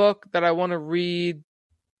 There's a book that I want to read.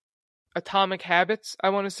 Atomic Habits, I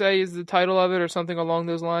want to say, is the title of it, or something along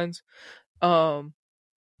those lines.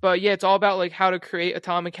 But yeah, it's all about like how to create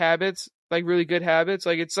atomic habits, like really good habits.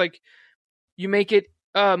 Like it's like you make it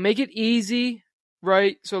make it easy,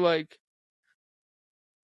 right? So like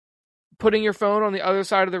putting your phone on the other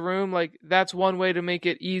side of the room, like that's one way to make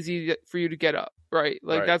it easy for you to get up, right?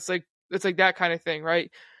 Like Right. that's like it's like that kind of thing,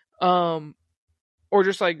 right? Or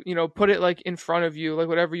just like, you know, put it like in front of you, like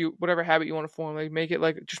whatever habit you want to form, like make it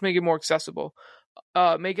like just make it more accessible.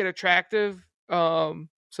 Make it attractive.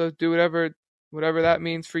 So do whatever that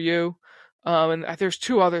means for you. And there's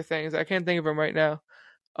two other things. I can't think of them right now.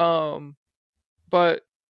 But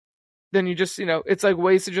then you just, you know, it's like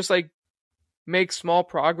ways to just like make small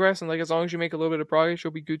progress, and like as long as you make a little bit of progress,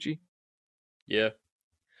 you'll be Gucci. Yeah.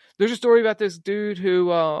 There's a story about this dude who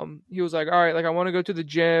he was like, all right, like I want to go to the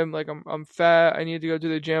gym, like I'm fat, I need to go to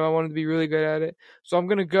the gym, I wanted to be really good at it, so I'm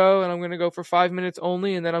gonna go, and I'm gonna go for 5 minutes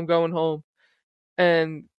only, and then I'm going home.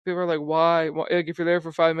 And people are like, why? Like if you're there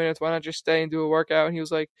for 5 minutes, why not just stay and do a workout? And he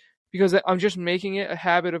was like, because I'm just making it a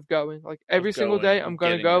habit of going. Like every single day, I'm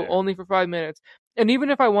gonna go only for 5 minutes. And even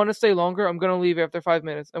if I want to stay longer, I'm gonna leave after 5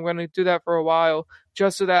 minutes. I'm gonna do that for a while,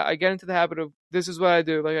 just so that I get into the habit of this is what I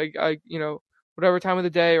do. Like I you know, whatever time of the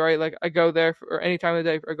day, right? Like I go there or any time of the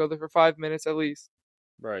day, I go there for 5 minutes at least.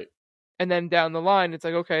 Right. And then down the line, it's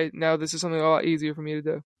like, okay, now this is something a lot easier for me to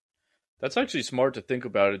do. That's actually smart to think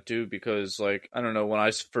about it too, because like I don't know, when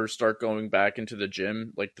I first start going back into the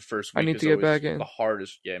gym, like the first week I need is to get always back in. the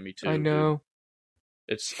hardest. Yeah, me too. I know.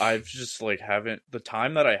 Dude. I've just like haven't the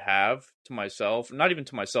time that I have to myself, not even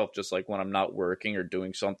to myself, just like when I'm not working or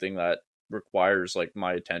doing something that requires like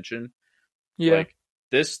my attention. Yeah. Like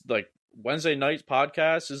this, like Wednesday night's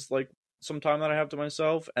podcast is like some time that I have to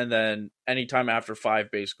myself, and then anytime after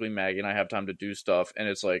 5, basically Maggie and I have time to do stuff, and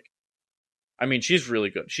it's like, I mean, she's really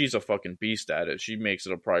good. She's a fucking beast at it. She makes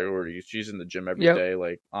it a priority. She's in the gym every day,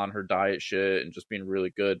 like on her diet shit and just being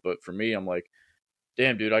really good. But for me, I'm like,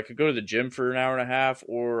 damn, dude, I could go to the gym for an hour and a half,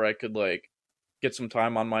 or I could like get some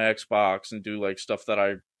time on my Xbox and do like stuff that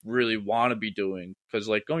I really want to be doing. Because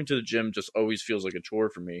like going to the gym just always feels like a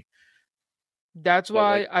chore for me. That's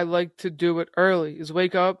why I like to do it early, is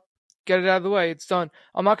wake up, get it out of the way. It's done.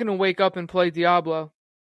 I'm not going to wake up and play Diablo.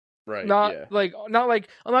 Right. Not like I'm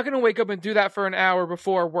not going to wake up and do that for an hour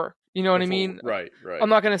before work. You know what I mean? Right. I'm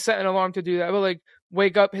not going to set an alarm to do that. But like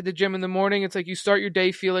wake up, hit the gym in the morning. It's like you start your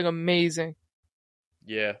day feeling amazing.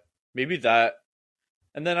 Yeah, maybe that.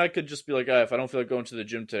 And then I could just be like, if I don't feel like going to the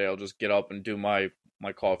gym today, I'll just get up and do my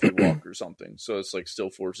coffee walk or something. So it's like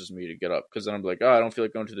still forces me to get up, because then I'm like, I don't feel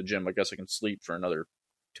like going to the gym. I guess I can sleep for another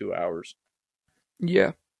 2 hours.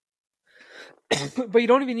 Yeah. But you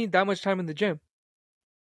don't even need that much time in the gym.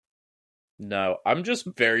 No, I'm just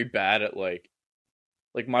very bad at like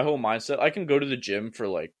my whole mindset. I can go to the gym for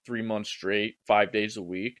like 3 months straight, 5 days a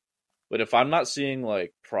week. But if I'm not seeing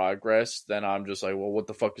like progress, then I'm just like, well, what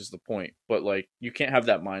the fuck is the point? But like, you can't have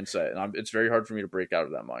that mindset, and it's very hard for me to break out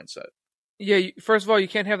of that mindset. Yeah, first of all, you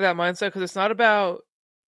can't have that mindset because it's not about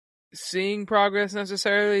seeing progress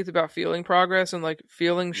necessarily. It's about feeling progress and like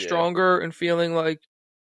feeling stronger and feeling like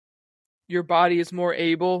your body is more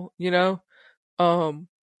able, you know?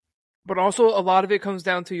 But also a lot of it comes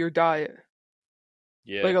down to your diet.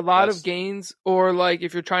 Yeah. Like a lot of gains, or like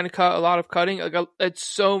if you're trying to cut, a lot of cutting, like it's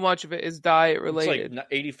so much of it is diet related.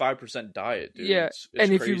 It's like 85% diet, dude. Yeah. It's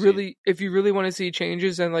and if crazy. you really want to see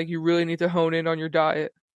changes, then like you really need to hone in on your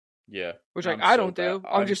diet. Yeah. Which like I don't do.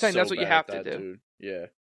 I'm just saying that's what you have to do. Dude. Yeah.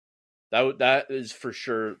 That is for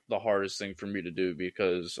sure the hardest thing for me to do,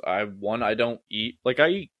 because I don't eat, like I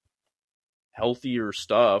eat healthier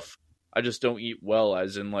stuff. I just don't eat well,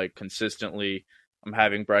 as in like consistently I'm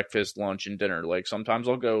having breakfast, lunch, and dinner. Like sometimes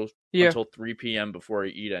I'll go until 3 p.m. before I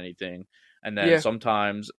eat anything. And then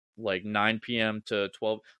sometimes like 9 p.m. to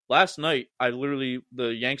 12. Last night, the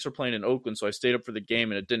Yanks are playing in Oakland, so I stayed up for the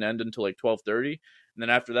game, and it didn't end until like 12:30. And then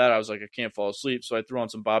after that, I was like, I can't fall asleep. So I threw on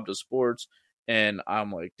some Bob Does Sports, and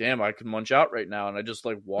I'm like, damn, I could munch out right now. And I just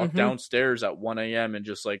like walked downstairs at 1 a.m. and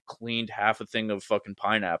just like cleaned half a thing of fucking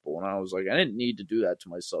pineapple. And I was like, I didn't need to do that to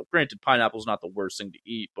myself. Granted, pineapple's not the worst thing to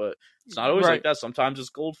eat, but it's not always like that. Sometimes it's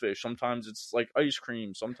goldfish. Sometimes it's like ice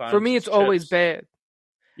cream. Sometimes for me, it's always bad.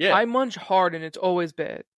 Yeah. I munch hard and it's always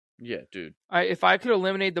bad. Yeah, dude. If I could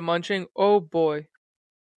eliminate the munching, oh boy,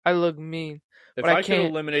 I look mean. If I can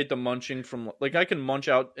eliminate the munching from, like, I can munch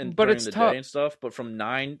out during the day and stuff, but from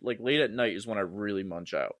 9, like, late at night is when I really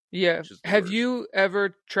munch out. Yeah. Have you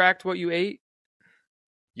ever tracked what you ate?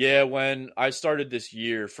 Yeah, when I started this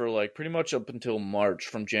year, for, like, pretty much up until March,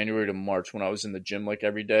 from January to March, when I was in the gym, like,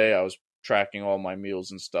 every day, I was tracking all my meals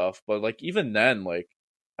and stuff. But, like, even then, like,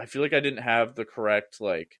 I feel like I didn't have the correct,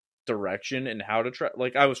 like, direction in how to track.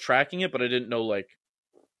 Like, I was tracking it, but I didn't know, like,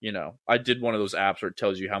 you know, I did one of those apps where it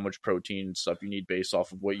tells you how much protein and stuff you need based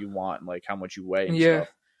off of what you want and like how much you weigh and stuff.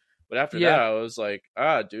 But after Yeah. that, I was like,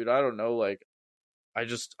 dude, I don't know. Like, I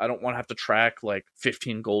don't want to have to track like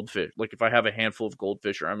 15 goldfish. Like, if I have a handful of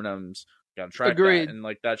goldfish or M&Ms, gotta track that, Agreed. and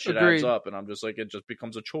like that shit adds Agreed. up, and I'm just like, it just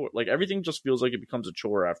becomes a chore. Like, everything just feels like it becomes a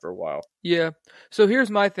chore after a while. Yeah. So here's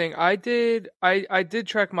my thing. I did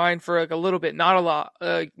track mine for like a little bit, not a lot.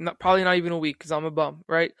 Probably not even a week because I'm a bum,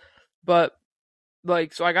 right? But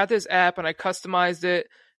like, so I got this app and I customized it.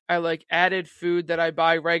 I like added food that I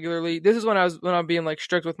buy regularly. This is when I'm being like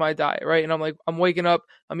strict with my diet, right? And I'm waking up,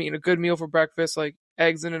 I'm eating a good meal for breakfast, like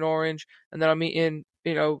eggs and an orange, and then I'm eating,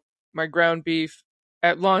 my ground beef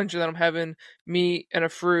at lunch, and then I'm having meat and a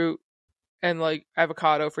fruit and like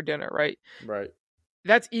avocado for dinner, right? Right.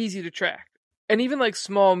 That's easy to track. And even like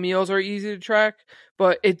small meals are easy to track,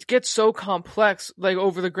 but it gets so complex, like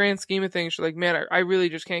over the grand scheme of things. You're like, man, I really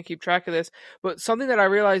just can't keep track of this. But something that I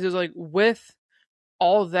realized is like with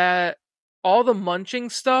all that, all the munching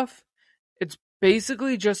stuff, it's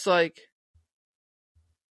basically just like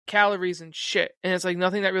calories and shit. And it's like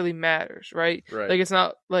nothing that really matters, right? Right. Like it's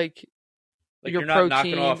not like Like, your you're not protein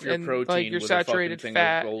knocking off your and protein like your with a fucking saturated thing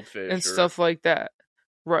fat of goldfish and stuff like that.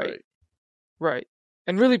 Right. Right.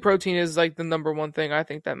 And really protein is like the number one thing I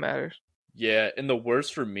think that matters. Yeah, and the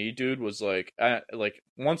worst for me, dude, was like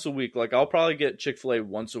once a week. Like, I'll probably get Chick-fil-A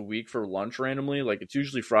once a week for lunch randomly. Like, it's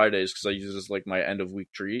usually Fridays because I use this as like my end of week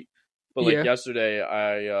treat. But like yesterday,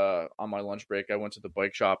 I on my lunch break, I went to the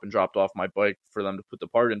bike shop and dropped off my bike for them to put the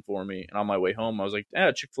part in for me. And on my way home, I was like,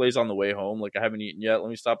 Chick-fil-A's on the way home. Like, I haven't eaten yet. Let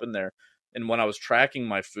me stop in there. And when I was tracking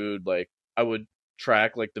my food, like, I would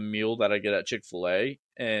track like the meal that I get at Chick-fil-A,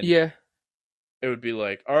 and it would be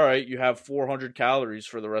like, all right, you have 400 calories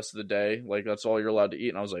for the rest of the day. Like, that's all you're allowed to eat.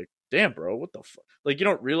 And I was like, damn, bro, what the fuck? Like, you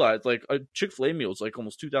don't realize, like, a Chick-fil-A meal is like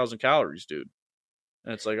almost 2,000 calories, dude.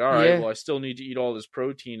 And it's like, all right, well, I still need to eat all this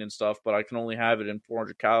protein and stuff, but I can only have it in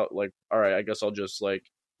 400 calories. Like, all right, I guess I'll just, like,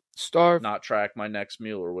 starve, not track my next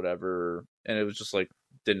meal or whatever. And it was just, like,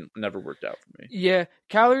 never worked out for me. Yeah,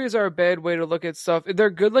 calories are a bad way to look at stuff. They're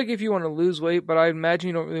good, like, if you want to lose weight, but I imagine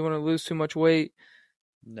you don't really want to lose too much weight.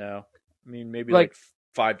 No. I mean, maybe like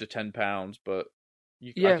 5 to 10 pounds, but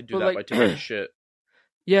I could do that by taking a shit.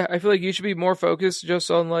 Yeah, I feel like you should be more focused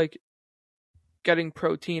just on like getting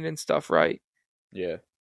protein and stuff right. Yeah.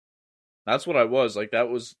 That's what I was. Like, that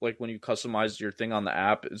was like when you customize your thing on the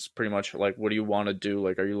app, it's pretty much like, what do you want to do?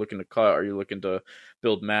 Like, are you looking to cut? Are you looking to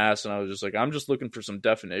build mass? And I was just like, I'm just looking for some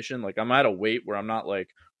definition. Like, I'm at a weight where I'm not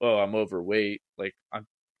like, oh, I'm overweight. Like, I'm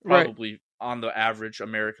probably on the average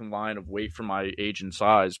American line of weight for my age and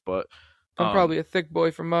size, but I'm probably a thick boy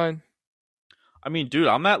for mine. I mean, dude,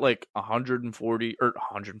 I'm at like 140,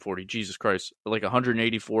 Jesus Christ, like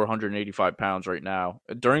 184, 185 pounds right now.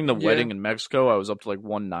 During the wedding in Mexico, I was up to like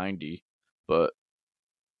 190, but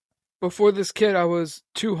before this kid, I was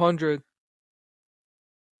 200,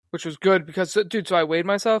 which was good because, dude, so I weighed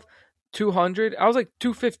myself 200. I was like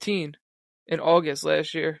 215 in August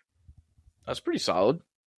last year. That's pretty solid.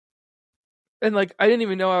 And like, I didn't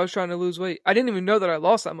even know I was trying to lose weight. I didn't even know that I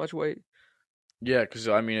lost that much weight. Yeah, because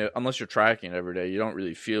I mean, unless you're tracking it every day, you don't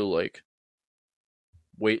really feel like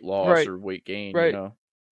weight loss or weight gain, you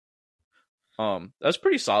know. That's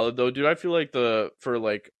pretty solid though, dude. I feel like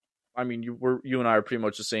I mean, you and I are pretty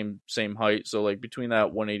much the same height, so like between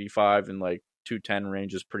that 185 and like 210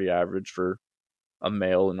 range is pretty average for a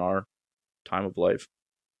male in our time of life.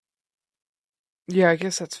 Yeah, I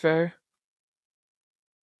guess that's fair.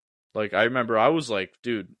 Like, I remember I was like,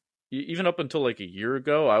 dude, even up until like a year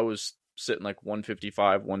ago, I was sitting like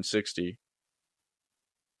 155, 160.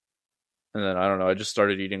 And then I don't know, I just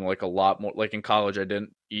started eating like a lot more. Like in college, I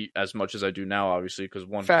didn't eat as much as I do now, obviously, because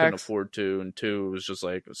one, couldn't afford to, and two, it was just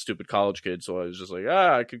like a stupid college kid. So I was just like,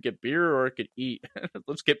 I could get beer or I could eat.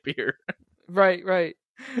 Let's get beer. Right.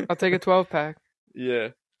 I'll take a 12-pack. Yeah.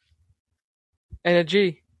 And a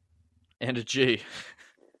G.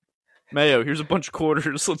 Mayo, here's a bunch of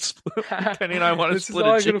quarters. Let's split. Penny and I want to split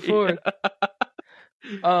a G. This is all I can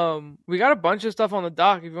afford. We got a bunch of stuff on the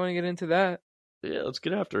dock if you want to get into that. Yeah, let's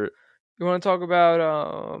get after it. You want to talk about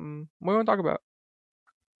what do you want to talk about?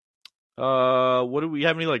 What do we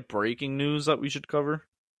have, any like breaking news that we should cover?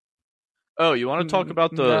 Oh, you want to talk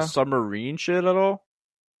about the submarine shit at all?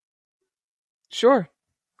 Sure.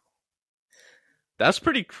 That's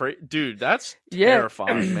pretty crazy, dude. That's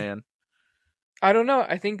terrifying, man. I don't know.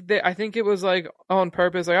 I think it was like on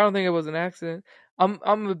purpose. Like, I don't think it was an accident. I'm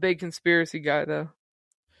a big conspiracy guy though.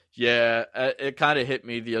 Yeah, it kind of hit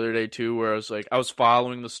me the other day too, where I was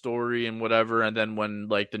following the story and whatever, and then when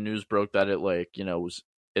like the news broke that it like, you know,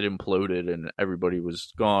 it imploded and everybody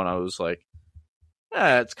was gone, I was like,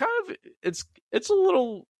 it's a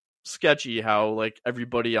little sketchy how like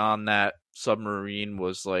everybody on that submarine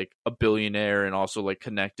was like a billionaire and also like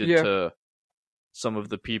connected Yeah. to some of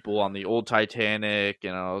the people on the old Titanic,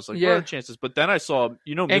 and I was like, what Yeah. are the chances? But then I saw, And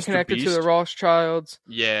Mr. connected Beast. to the Rothschilds.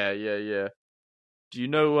 Yeah. Do you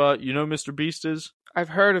know Mr. Beast is? I've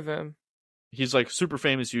heard of him. He's like super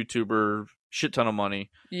famous YouTuber, shit ton of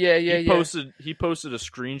money. Yeah. He posted a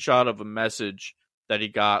screenshot of a message that he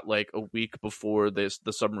got like a week before the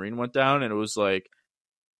submarine went down, and it was like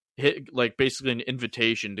basically an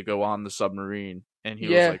invitation to go on the submarine, and he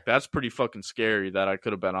was like, that's pretty fucking scary that I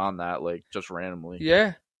could have been on that like just randomly.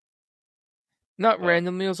 Yeah. Not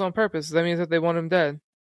randomly, it was on purpose. That means that they want him dead.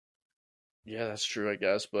 Yeah, that's true, I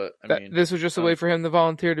guess, but I mean, this was just a way for him to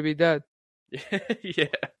volunteer to be dead. Yeah.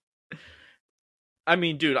 I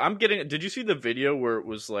mean, dude, did you see the video where it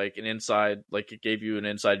was like an inside, like it gave you an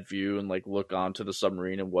inside view and like look onto the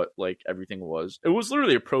submarine and what like everything was? It was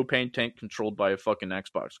literally a propane tank controlled by a fucking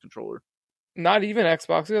Xbox controller. Not even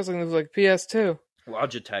Xbox. It was like PS2.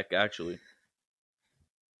 Logitech, actually.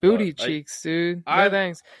 Booty cheeks, dude. No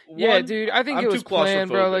thanks. Yeah, dude, I think it was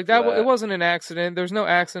planned, bro. Like that. It wasn't an accident. There's no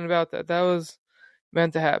accident about that. That was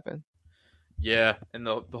meant to happen. Yeah, and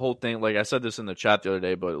the whole thing, like I said this in the chat the other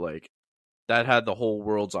day, but like that had the whole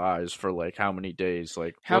world's eyes for like how many days?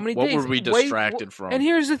 Like what were we distracted from? And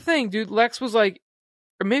here's the thing, dude. Lex was like,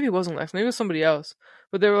 or maybe it wasn't Lex, maybe it was somebody else.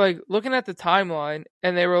 But they were like looking at the timeline,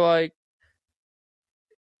 and they were like,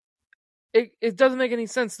 it doesn't make any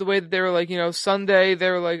sense the way that they were like, Sunday they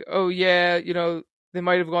were like, oh yeah, they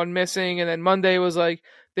might have gone missing, and then Monday was like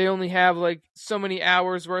they only have like so many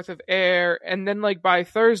hours worth of air, and then like by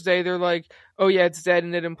Thursday they're like, oh yeah, it's dead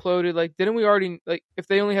and it imploded. Like, didn't we already, like, if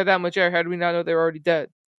they only had that much air, how do we not know they were already dead?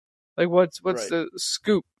 Like, what's the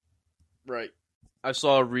scoop? Right. I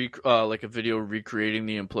saw a video recreating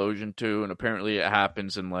the implosion too, and apparently it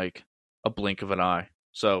happens in like a blink of an eye.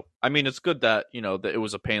 So I mean, it's good that that it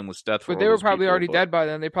was a painless death. But they were probably already dead by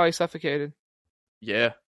then. They probably suffocated.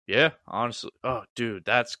 Yeah. Honestly, oh dude,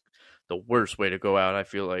 that's the worst way to go out. I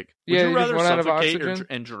feel like. Would you rather suffocate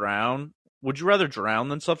and drown? Would you rather drown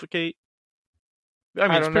than suffocate? I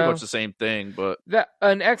mean, it's pretty much the same thing, but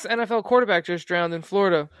an ex-NFL quarterback just drowned in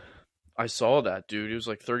Florida. I saw that, dude. He was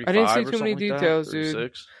like 35. I didn't see too many details, dude.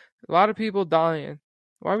 A lot of people dying.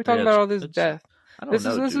 Why are we talking about all this death? This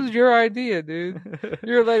is your idea, dude.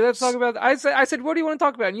 You're like, let's talk about. I said, what do you want to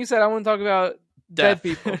talk about? And you said, I want to talk about dead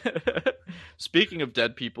people. Speaking of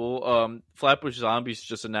dead people, Flatbush Zombies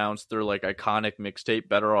just announced their like iconic mixtape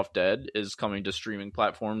 "Better Off Dead" is coming to streaming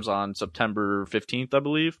platforms on September 15th, I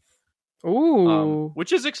believe. Ooh,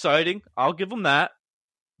 which is exciting. I'll give them that.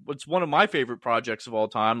 It's one of my favorite projects of all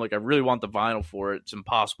time. Like, I really want the vinyl for it. It's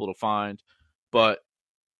impossible to find, but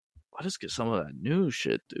let us get some of that new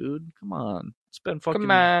shit, dude. Come on, it's been fucking.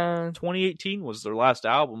 2018 was their last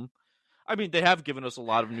album. I mean, they have given us a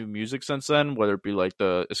lot of new music since then, whether it be like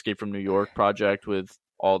the Escape from New York project with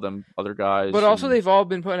all them other guys. But also, they've all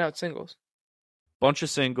been putting out singles. Bunch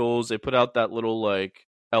of singles. They put out that little like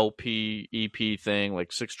LP EP thing,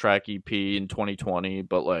 like 6-track EP in 2020.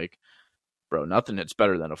 But like, bro, nothing hits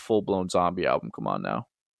better than a full-blown zombie album. Come on now.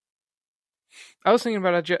 I was thinking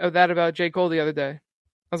about J. Cole the other day. I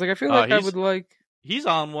was like, I feel like I would like. He's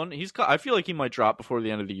on one. I feel like he might drop before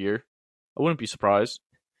the end of the year. I wouldn't be surprised.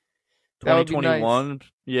 2021, nice.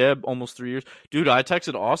 Yeah, almost 3 years. Dude, I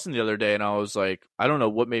texted Austin the other day and I was like, I don't know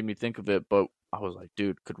what made me think of it, but I was like,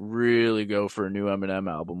 dude, could really go for a new Eminem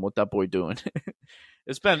album. What that boy doing?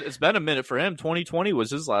 It's been a minute for him. 2020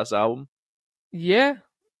 was his last album. Yeah.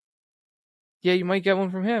 Yeah, you might get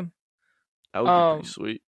one from him. That would be pretty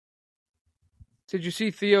sweet. Did you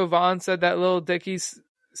see Theo Von said that Lil Dicky's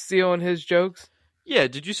stealing his jokes? Yeah,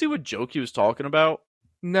 did you see what joke he was talking about?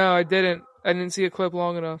 No, I didn't. I didn't see a clip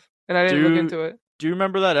long enough. And I didn't look into it. Do you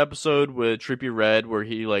remember that episode with Trippie Redd where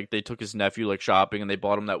he they took his nephew shopping and they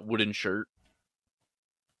bought him that wooden shirt?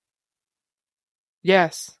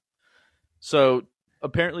 Yes. So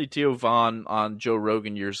apparently Theo Von on Joe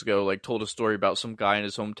Rogan years ago told a story about some guy in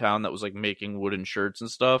his hometown that was making wooden shirts and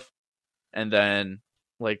stuff. And then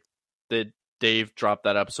Dave dropped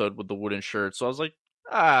that episode with the wooden shirt. So I was like,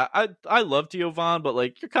 I love Theo Von, but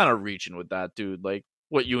you're kind of reaching with that, dude.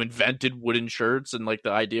 What, you invented wooden shirts and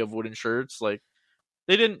the idea of wooden shirts?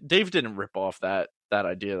 Dave didn't rip off that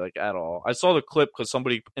idea at all. I saw the clip because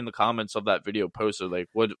somebody in the comments of that video posted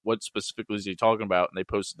what specifically is he talking about, and they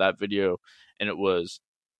posted that video and it was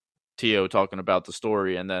Theo talking about the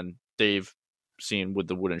story and then Dave seen with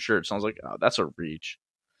the wooden shirts. So I was like, oh, that's a reach.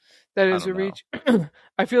 That is a reach.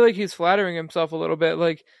 I feel like he's flattering himself a little bit.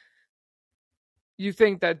 you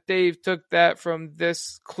think that Dave took that from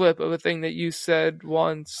this clip of a thing that you said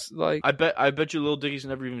once, like I bet you Lil Dicky's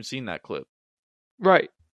never even seen that clip. right?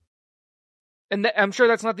 And I'm sure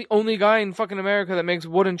that's not the only guy in fucking America that makes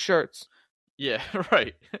wooden shirts. Yeah,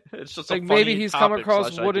 right. It's just like a funny maybe he's come topic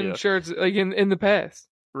across slash wooden idea. shirts like in the past.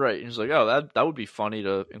 Right. He's like, oh, that would be funny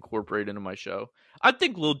to incorporate into my show. I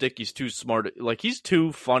think Lil Dicky's too smart. Like, he's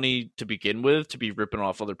too funny to begin with to be ripping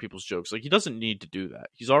off other people's jokes. Like, he doesn't need to do that.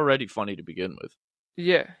 He's already funny to begin with.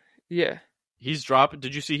 Yeah. Yeah. He's dropping.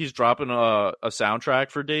 Did you see he's dropping a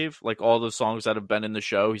soundtrack for Dave? Like, all the songs that have been in the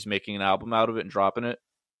show, he's making an album out of it and dropping it.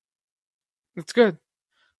 That's good.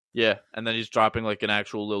 Yeah. And then he's dropping like an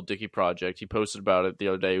actual Lil Dicky project. He posted about it the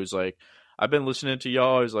other day. He was like, I've been listening to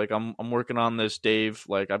y'all. He's like, I'm working on this, Dave.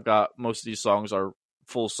 Like, I've got most of these songs are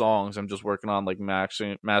full songs. I'm just working on like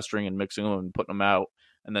mastering and mixing them and putting them out.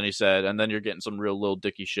 And then he said, and then you're getting some real Lil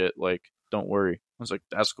Dicky shit. Like, don't worry. I was like,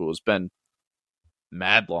 that's cool. It's been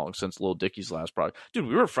mad long since Lil Dicky's last project. Dude,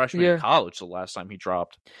 we were freshmen in college the last time he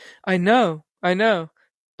dropped. I know.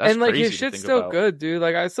 That's and like crazy his shit's still about. good, dude.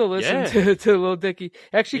 Like I still listen to Lil Dicky.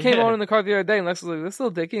 Actually came on in the car the other day and Lex was like, "This Lil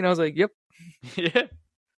Dicky," and I was like, "Yep." Yeah.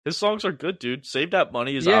 His songs are good, dude. Save That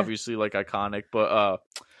Money is obviously like iconic, but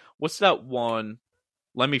what's that one?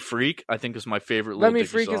 Let Me Freak, I think is my favorite. Let Me Dicky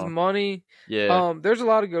Freak song. is money. Yeah. There's a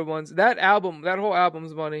lot of good ones. That whole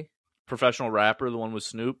album's money. Professional Rapper, the one with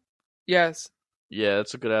Snoop. Yes. Yeah,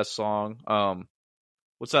 that's a good ass song.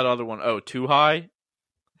 What's that other one? Oh, Too High.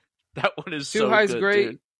 That one is Too High's good, great.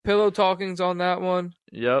 Dude. Pillow Talking's on that one.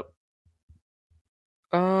 Yep.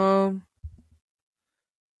 A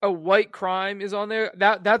White Crime is on there.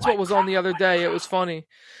 That's what was on the other day. It was funny.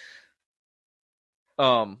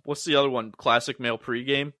 What's the other one? Classic Male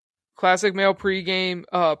Pregame. Classic Male Pregame.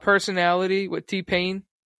 Personality with T-Pain.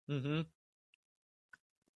 Mm-hmm.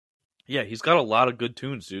 Yeah, he's got a lot of good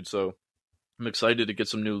tunes, dude. So I'm excited to get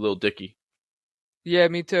some new Lil Dicky. Yeah,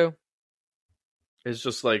 me too. It's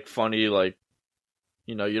just like funny, like,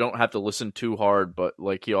 you know, you don't have to listen too hard, but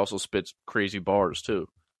like he also spits crazy bars too.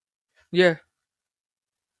 Yeah.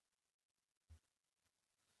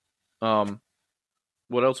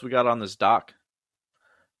 What else we got on this doc?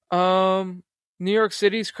 New York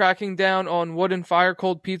City's cracking down on wood and fire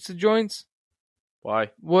cold pizza joints. Why?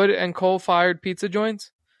 Wood and coal fired pizza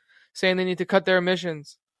joints, saying they need to cut their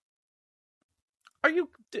emissions. Are you?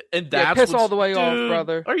 And that's piss all the way off,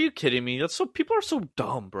 brother. Are you kidding me? That's so. People are so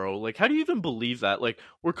dumb, bro. Like, how do you even believe that? Like,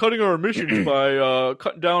 we're cutting our emissions by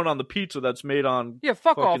cutting down on the pizza that's made on. Yeah,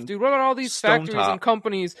 fuck off, dude. What about all these factories and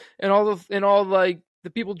companies and all like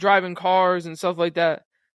the people driving cars and stuff like that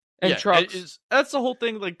and trucks? That's the whole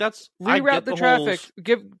thing. Like, that's reroute the traffic.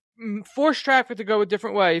 Force traffic to go a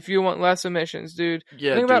different way if you want less emissions, dude.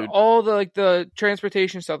 Yeah, think about all the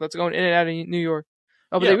transportation stuff that's going in and out of New York.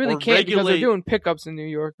 Oh, but they really can't because they're doing pickups in New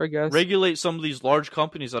York, I guess. Regulate some of these large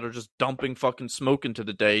companies that are just dumping fucking smoke into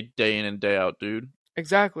the day in and day out, dude.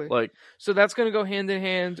 Exactly. Like, so that's going to go hand in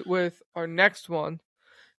hand with our next one.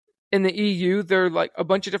 In the EU, they're like a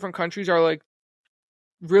bunch of different countries are like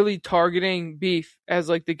really targeting beef as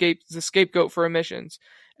like the scapegoat for emissions.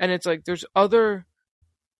 And it's like there's other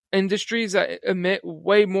industries that emit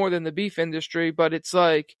way more than the beef industry, but it's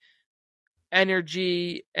like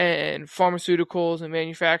energy and pharmaceuticals and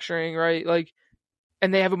manufacturing, right? Like,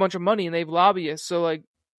 and they have a bunch of money and they have lobbyists, so like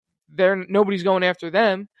nobody's going after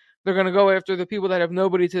them. They're going to go after the people that have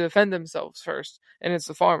nobody to defend themselves first, and it's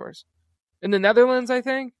the farmers. In the Netherlands, I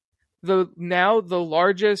think the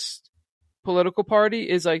largest political party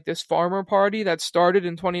is like this farmer party that started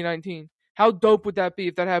in 2019. How dope would that be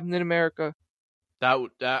if that happened in America?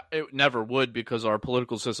 That it never would, because our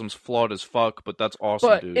political system's flawed as fuck. But that's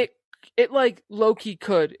awesome, dude. It like low-key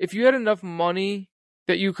could. If you had enough money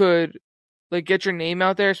that you could like get your name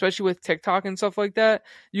out there, especially with TikTok and stuff like that,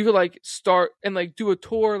 you could like start and like do a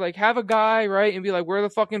tour, like have a guy, right? And be like, we're the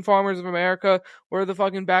fucking farmers of America. We're the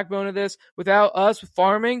fucking backbone of this. Without us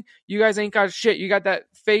farming, you guys ain't got shit. You got that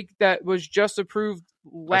fake that was just approved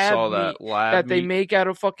lab meat that they make out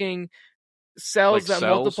of fucking cells that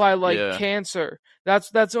multiply like cancer. That's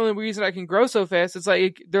the only reason I can grow so fast. It's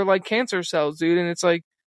like they're like cancer cells, dude. And it's like,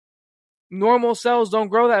 normal cells don't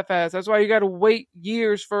grow that fast. That's why you got to wait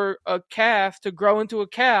years for a calf to grow into a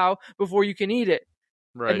cow before you can eat it.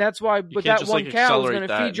 Right. And that's why, but that one cow is going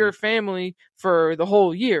to feed your family for the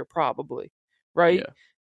whole year, probably. Right.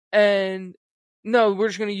 Yeah. And no, we're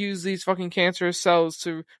just going to use these fucking cancerous cells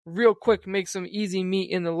to real quick make some easy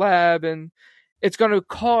meat in the lab. And it's going to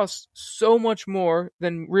cost so much more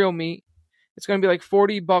than real meat. It's going to be like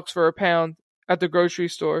 $40 for a pound at the grocery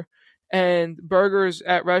store. And burgers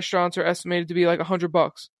at restaurants are estimated to be like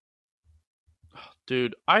 $100.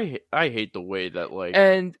 Dude, I hate the way that like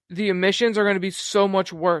And the emissions are going to be so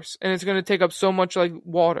much worse, and it's going to take up so much like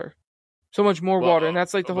water, so much more water, and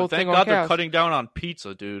that's like the whole but thing thank on God they're cows. cutting down on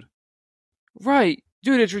pizza, dude. Right,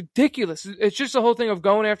 dude, it's ridiculous. It's just the whole thing of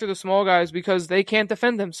going after the small guys because they can't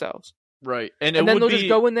defend themselves, Right, and and then they'll be, just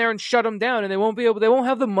go in there and shut them down, and they won't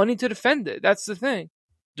have the money to defend it. That's the thing,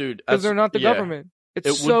 dude, because they're not the government.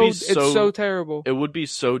 It's so terrible. It would be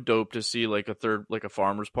so dope to see like a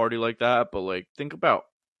farmers party like that, but like think about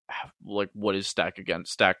like what is stacked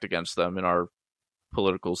against them in our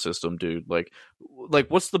political system, dude. Like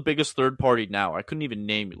what's the biggest third party now? I couldn't even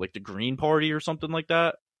name it. Like the Green Party or something like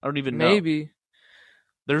that. I don't even know. Maybe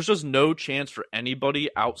there's just no chance for anybody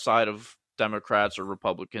outside of Democrats or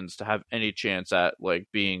Republicans to have any chance at like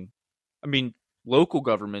being. I mean, local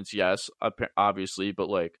governments, yes, obviously, but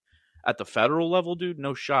like at the federal level, dude,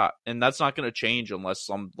 no shot. And that's not going to change unless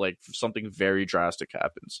something very drastic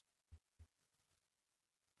happens.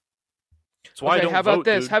 That's why I don't how about vote,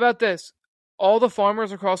 this? dude. How about this? All the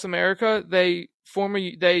farmers across America, they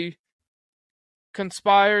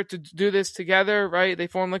conspire to do this together, right? They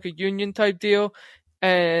form like a union type deal,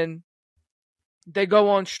 and they go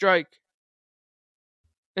on strike.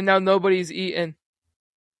 And now nobody's eating.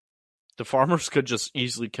 The farmers could just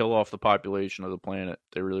easily kill off the population of the planet.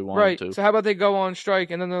 They really wanted to. So how about they go on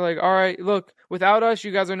strike, and then they're like, all right, look, without us,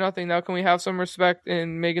 you guys are nothing. Now can we have some respect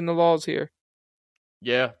in making the laws here?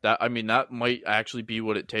 Yeah, that might actually be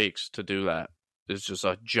what it takes to do that. It's just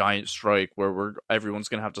a giant strike where everyone's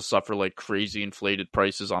gonna have to suffer like crazy inflated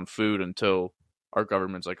prices on food until our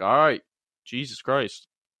government's like, all right, Jesus Christ.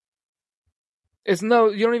 You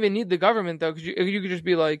don't even need the government though, because you could just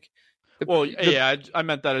be like, I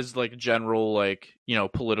meant that as like general like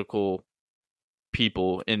political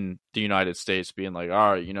people in the United States being like,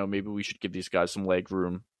 all right, maybe we should give these guys some leg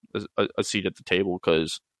room, a seat at the table,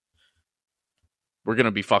 because we're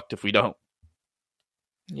gonna be fucked if we don't.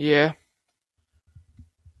 Yeah.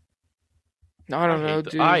 I don't know,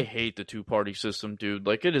 dude. I hate the two-party system, dude.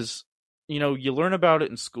 Like, it is, you learn about it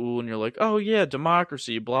in school, and you're like, oh yeah,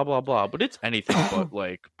 democracy, blah blah blah. But it's anything but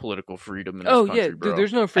like political freedom in this country, yeah, bro. Dude,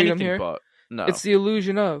 there's no freedom anything here. But no, it's the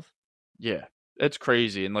illusion of. Yeah, it's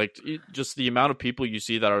crazy, and like just the amount of people you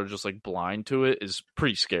see that are just like blind to it is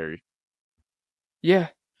pretty scary. Yeah.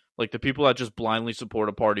 Like the people that just blindly support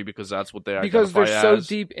a party because that's what they because they're as. so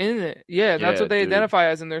deep in it. Yeah, that's what they identify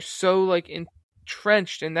as, and they're so like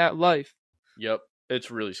entrenched in that life. Yep,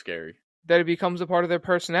 it's really scary that it becomes a part of their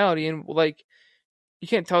personality, and like you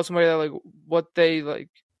can't tell somebody that like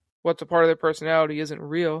what's a part of their personality isn't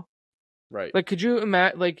real. Right. Like, could you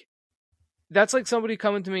imagine? Like, that's like somebody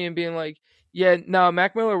coming to me and being like, "Yeah, no,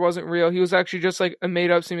 Mac Miller wasn't real. He was actually just like a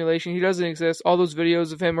made-up simulation. He doesn't exist. All those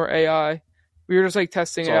videos of him are AI. We were just like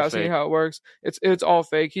testing it out, seeing how it works. It's all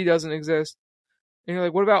fake. He doesn't exist." And you're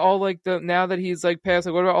like, what about all like now that he's like passed,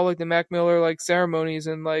 like what about all like the Mac Miller like ceremonies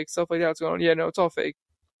and like stuff like that's going on? Yeah, no, it's all fake.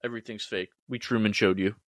 Everything's fake. We Truman showed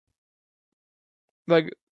you.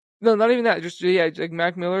 Like, no, not even that. Just like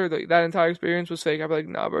Mac Miller, that entire experience was fake. I'd be like,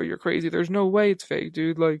 nah, bro, you're crazy. There's no way it's fake,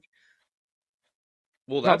 dude. Like,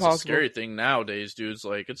 well, that's a scary thing nowadays, dude. It's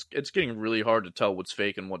like it's getting really hard to tell what's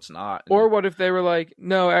fake and what's not. Or what if they were like,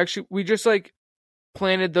 no, actually, we just like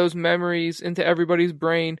planted those memories into everybody's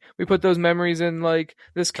brain. We put those memories in like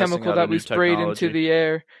this chemical that we sprayed into the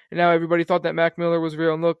air, and now everybody thought that Mac Miller was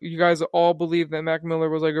real. And look, you guys all believe that Mac Miller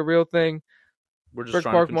was like a real thing. We're just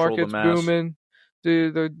trying to control the mass. Booming,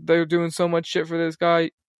 dude. They're doing so much shit for this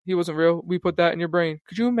guy. He wasn't real. We put that in your brain.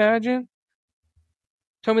 Could you imagine?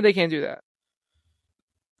 Tell me they can't do that.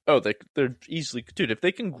 Oh, they're easily, dude. If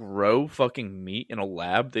they can grow fucking meat in a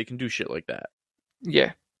lab, they can do shit like that.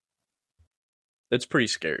 Yeah. It's pretty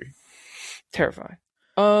scary, terrifying.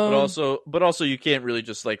 But also, you can't really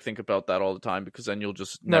just like think about that all the time because then you'll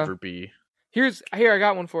just never be. Here, I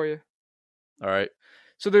got one for you. All right.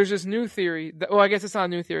 So there's this new theory. I guess it's not a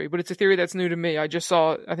new theory, but it's a theory that's new to me. I just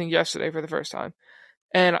saw it, I think, yesterday for the first time,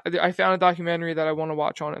 and I found a documentary that I want to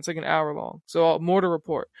watch on it. It's like an hour long, so more to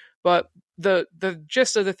report. But the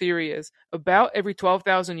gist of the theory is about every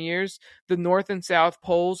 12,000 years, the North and South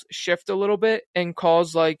poles shift a little bit and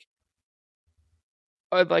cause like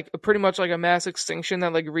pretty much like a mass extinction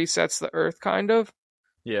that like resets the Earth, kind of.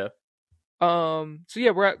 Yeah. So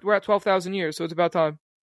yeah, we're at 12,000 years, so it's about time.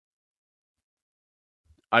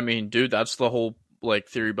 I mean, dude, that's the whole like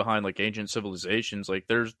theory behind like ancient civilizations. Like,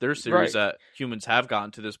 there's theories that humans have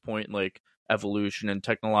gotten to this point, like evolution and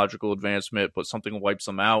technological advancement, but something wipes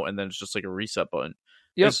them out, and then it's just like a reset button.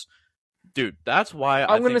 Yes, dude, that's why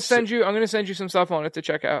I'm gonna send you some stuff on it to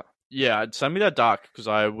check out. Yeah, send me that doc because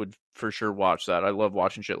I would for sure watch that. I love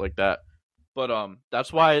watching shit like that. But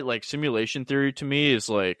that's why like simulation theory to me is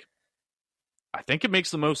like I think it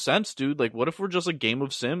makes the most sense, dude. Like, what if we're just a game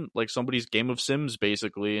of sim, like somebody's game of Sims,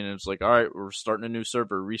 basically, and it's like, all right, we're starting a new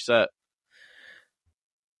server, reset.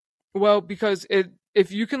 Well, because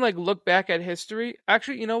if you can like look back at history,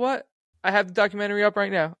 actually, you know what? I have the documentary up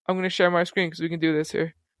right now. I'm going to share my screen because we can do this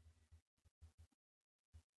here.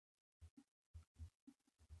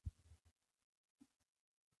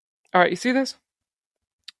 All right, you see this?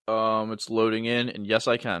 It's loading in, and yes,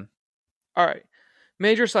 I can. All right.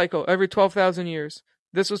 Major cycle every 12,000 years.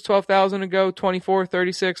 This was 12,000 ago, 24,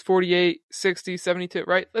 36, 48, 60, 72,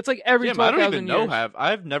 right? That's like every 12,000 years. I don't even know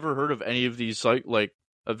I've never heard of any of these like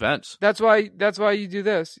events. That's why you do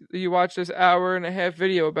this. You watch this hour-and-a-half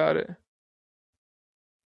video about it.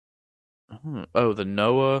 Oh, the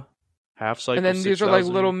Noah half cycle. And then 6, these are like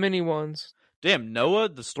little mini ones. Damn, Noah,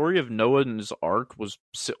 the story of Noah and his ark was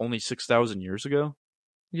only 6,000 years ago?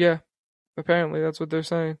 Yeah, apparently that's what they're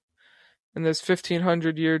saying. And this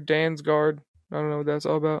 1,500-year Dansgaard, I don't know what that's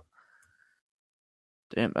all about.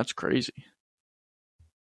 Damn, that's crazy.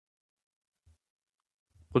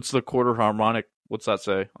 What's the quarter harmonic? What's that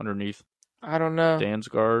say underneath? I don't know.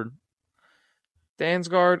 Dansgaard,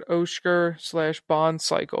 Oeschger / Bond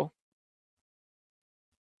cycle.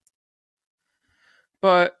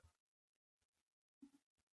 But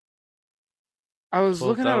I was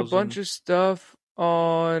looking at a bunch of stuff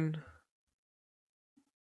on...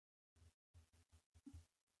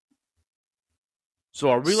 So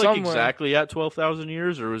are we like exactly at 12,000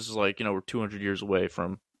 years, or is it like, we're 200 years away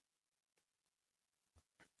from...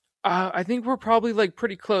 I think we're probably like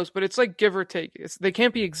pretty close, but it's like give or take. They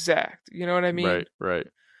can't be exact. You know what I mean? Right.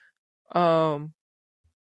 I'll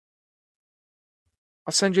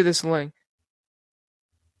send you this link.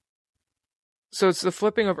 So it's the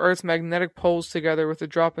flipping of Earth's magnetic poles together with a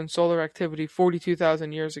drop in solar activity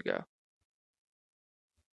 42,000 years ago.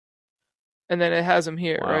 And then it has them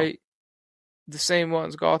here, right? The same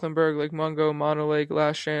ones: Gothenburg, Lake Mungo, Mono Lake,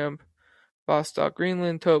 Lashchamp, Vostok,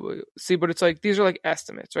 Greenland, Toba. See, but it's like, these are like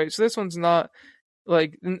estimates, right? So this one's not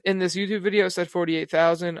like, in this YouTube video, it said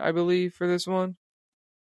 48,000, I believe, for this one.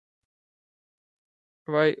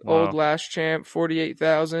 Right? Wow. Old Lashchamp,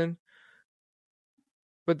 48,000.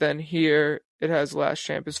 But then here, it has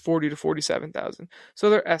Lashchamp is 40 to 47,000. So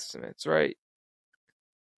they're estimates, right?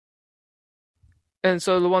 And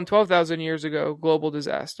so the one 12,000 years ago, global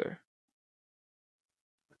disaster.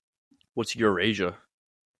 What's Eurasia?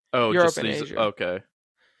 Oh, Europe and Asia. Okay.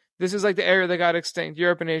 This is like the area that got extinct.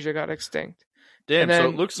 Europe and Asia got extinct. Damn, so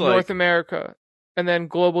it looks like... North America. And then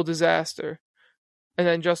global disaster. And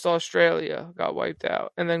then just Australia got wiped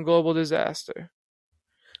out. And then global disaster.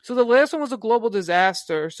 So the last one was a global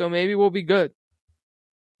disaster, so maybe we'll be good.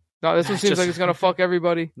 No, this one seems like it's going to fuck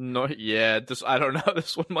everybody. No, yeah, I don't know.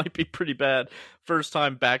 This one might be pretty bad. First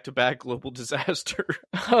time back-to-back global disaster.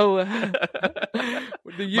 Oh, the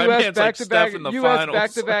U.S.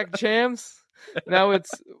 back-to-back champs. Now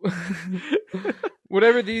it's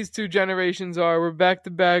whatever these two generations are. We're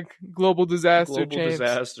back-to-back global disaster champs. Global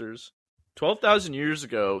disasters. 12,000 years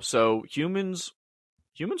ago. So humans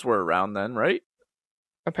were around then, right?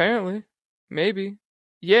 Apparently, maybe.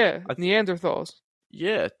 Yeah, Neanderthals.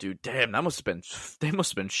 Yeah, dude. Damn, they must have been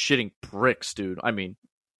shitting bricks, dude. I mean,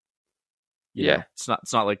 yeah, it's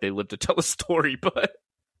not like they lived to tell a story, but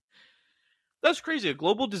that's crazy. A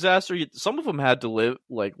global disaster. Some of them had to live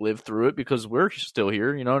through it because we're still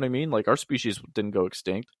here. You know what I mean? Like, our species didn't go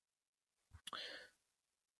extinct.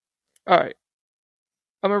 All right,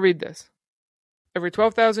 I'm gonna read this. Every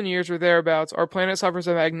 12,000 years or thereabouts, our planet suffers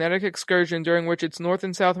a magnetic excursion during which its north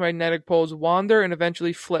and south magnetic poles wander and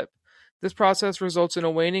eventually flip. This process results in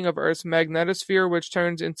a waning of Earth's magnetosphere,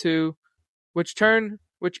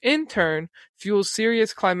 which in turn fuels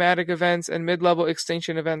serious climatic events and mid-level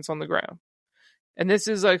extinction events on the ground. And this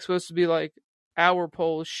is like supposed to be like our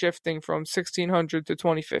poles shifting from 1600 to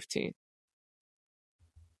 2015.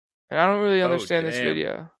 And I don't really understand this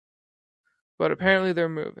video, but apparently they're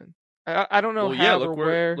moving. I don't know how or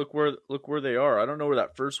where. Look where they are. I don't know where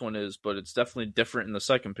that first one is, but it's definitely different in the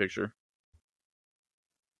second picture.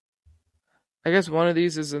 I guess one of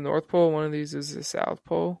these is the North Pole, one of these is the South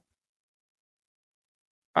Pole.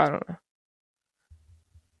 I don't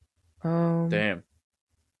know. Damn.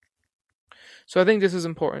 So I think this is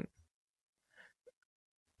important.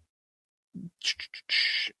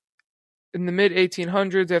 In the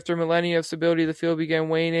mid-1800s, after millennia of stability, the field began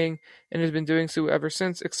waning and has been doing so ever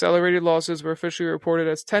since. Accelerated losses were officially reported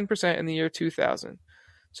as 10% in the year 2000.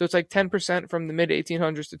 So it's like 10% from the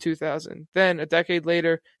mid-1800s to 2000. Then, a decade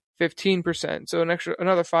later, 15%. So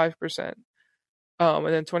another 5%.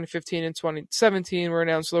 And then 2015 and 2017 were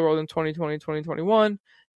announced to the world in 2020 and 2021,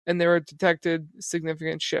 and there were detected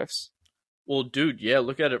significant shifts. Well, dude, yeah,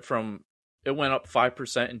 look at it from it went up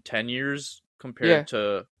 5% in 10 years compared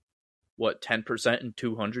to what 10% in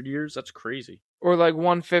 200 years. That's crazy. Or like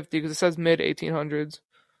 150 because it says mid 1800s.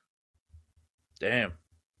 Damn.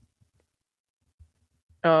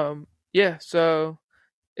 Yeah, so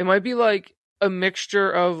it might be like a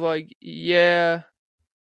mixture of like, yeah,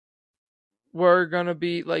 we're gonna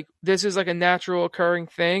be like, this is like a natural occurring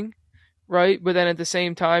thing, right? But then at the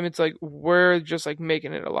same time, it's like we're just like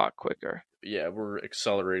making it a lot quicker. Yeah, we're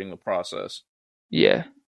accelerating the process. Yeah.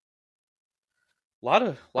 A lot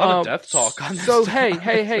of death talk on this. So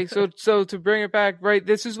hey, so to bring it back, right?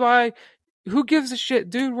 This is why, who gives a shit,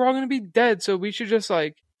 dude? We're all gonna be dead, so we should just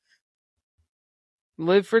like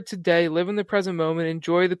live for today, live in the present moment,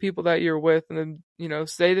 enjoy the people that you're with, and then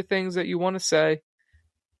say the things that you want to say.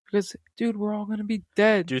 Because, dude, we're all gonna be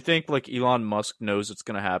dead. Do you think like Elon Musk knows it's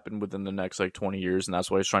gonna happen within the next like 20 years, and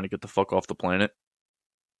that's why he's trying to get the fuck off the planet?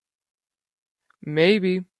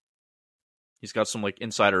 Maybe. He's got some like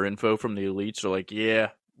insider info from the elites. They're like, yeah,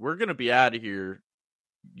 we're gonna be out of here.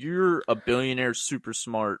 You're a billionaire, super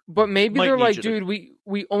smart. But maybe they're like, dude,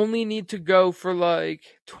 we only need to go for like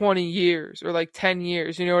 20 years or like 10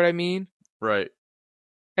 years. You know what I mean? Right.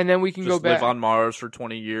 And then we can just go back. Live on Mars for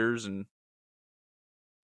 20 years and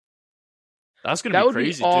that's going to be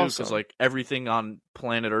crazy, awesome. Too, because like everything on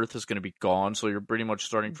planet Earth is going to be gone, so you're pretty much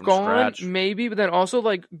starting from scratch. Maybe, but then also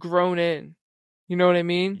like grown in. You know what I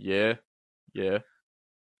mean? Yeah.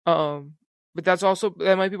 But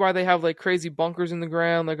that might be why they have like crazy bunkers in the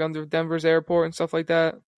ground, like under Denver's airport and stuff like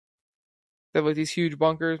that. They have like these huge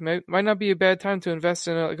bunkers. Might not be a bad time to invest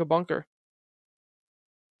in a bunker.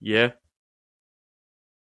 Yeah.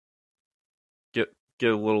 Get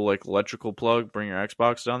a little like electrical plug. Bring your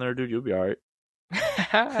Xbox down there, dude. You'll be all right.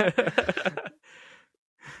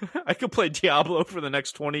 I could play Diablo for the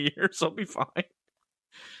next 20 years. I'll be fine.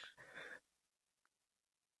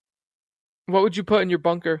 What would you put in your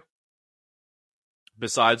bunker?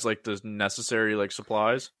 Besides, like, the necessary, like,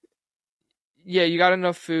 supplies? Yeah, you got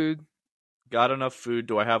enough food. Got enough food.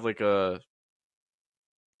 Do I have, like, a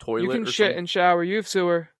toilet? You can shit and shower. You have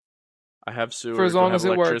sewer. I have sewer. For as long as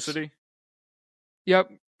it works. Yep,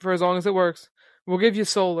 for as long as it works. We'll give you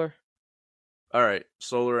solar. All right,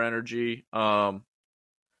 solar energy. I'm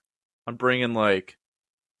bringing, like...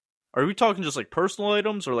 Are we talking just, like, personal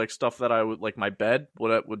items or, like, stuff that I would... Like, my bed?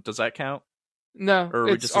 What does that count? No, or are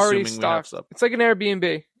we just already assuming stocked. We have stuff? It's like an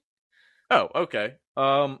Airbnb. Oh, okay.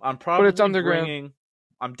 I'm probably but it's underground.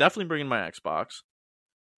 I'm definitely bringing my Xbox.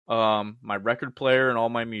 My record player and all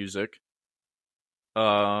my music.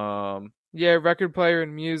 Yeah, record player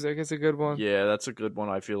and music is a good one. Yeah, that's a good one,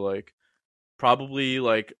 I feel like. Probably,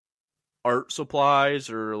 like, art supplies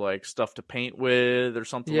or, like, stuff to paint with or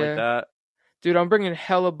something like that. Dude, I'm bringing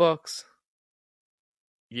hella books.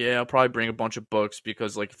 Yeah, I'll probably bring a bunch of books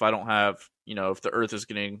because, like, if I don't have, if the Earth is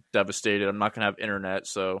getting devastated, I'm not going to have internet,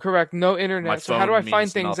 so... Correct, no internet. So how do I find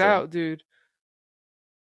things out, dude?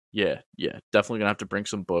 Yeah, definitely going to have to bring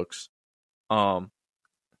some books.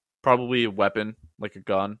 Probably a weapon, like a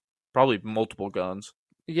gun. Probably multiple guns.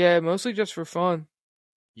 Yeah, mostly just for fun.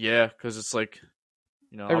 Yeah, because it's like...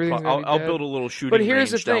 I'll build a little shooting range. But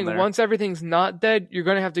here's the thing: there. Once everything's not dead, you're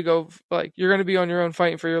gonna have to go. Like, you're gonna be on your own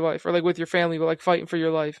fighting for your life, or like with your family, but like fighting for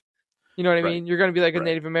your life. You know what I mean? You're gonna be like a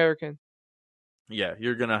Native American. Yeah,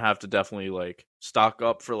 you're gonna have to definitely like stock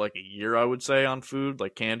up for like a year, I would say, on food,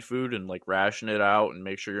 like canned food, and like ration it out and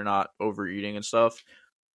make sure you're not overeating and stuff.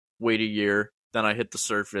 Wait a year, then I hit the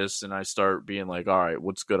surface and I start being like, all right,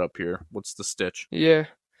 what's good up here? What's the stitch? Yeah.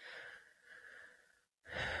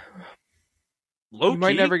 Low-key, you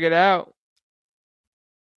might never get out.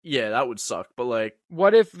 Yeah, that would suck. But like,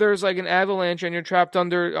 what if there's like an avalanche and you're trapped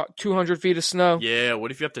under 200 feet of snow? Yeah,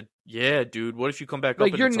 what if you have to? Yeah, dude. What if you come back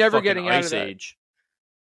like up? You're and it's never a getting ice out of that. age.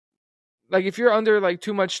 Like if you're under like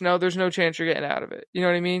too much snow, there's no chance you're getting out of it. You know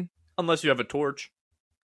what I mean? Unless you have a torch.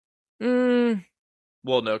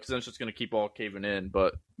 Well, no, because then it's just gonna keep all caving in.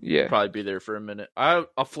 But yeah, probably be there for a minute. A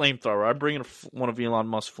flamethrower. I'm bringing one of Elon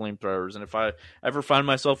Musk's flamethrowers, and if I ever find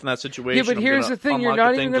myself in that situation, yeah. But here's the thing: you're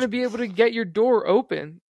not even gonna be able to get your door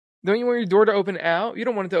open. Don't you want your door to open out? You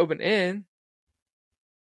don't want it to open in.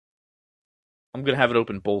 I'm gonna have it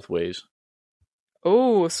open both ways.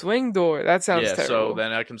 Oh, a swing door. That sounds terrible. So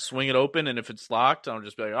then I can swing it open, and if it's locked, I'll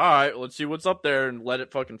just be like, all right, let's see what's up there, and let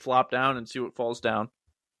it fucking flop down and see what falls down.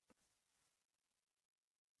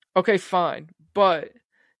 Okay, fine. But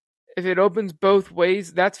If it opens both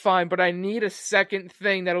ways, that's fine, but I need a second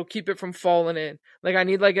thing that'll keep it from falling in. Like, I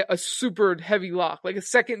need, like, a super heavy lock, like a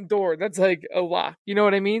second door that's, like, a lock. You know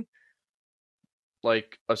what I mean?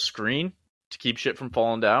 Like a screen to keep shit from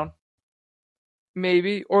falling down?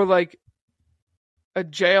 Maybe. Or, like, a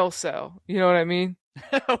jail cell. You know what I mean?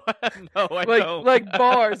 No, I like, don't. Like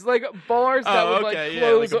bars. Like, bars that would, like,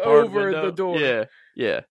 close like a barred over window. the door.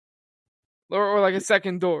 Yeah. Or, like, a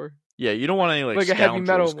second door. Yeah, you don't want any, like a heavy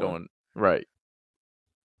metal going. One. Right.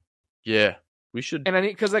 Yeah. We should. And I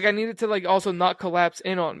need, cause like I need it to like also not collapse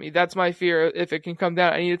in on me. That's my fear. If it can come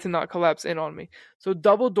down, I need it to not collapse in on me. So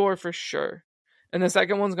double door for sure. And the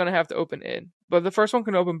second one's gonna have to open in. But the first one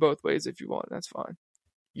can open both ways if you want. That's fine.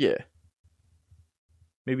 Yeah.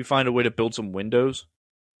 Maybe find a way to build some windows.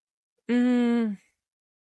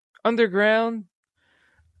 Underground.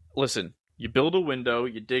 Listen, you build a window,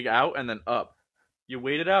 you dig out and then up. You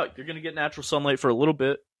wait it out. You're gonna get natural sunlight for a little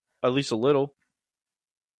bit, at least a little.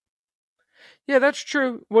 Yeah, that's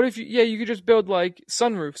true. What if you could just build like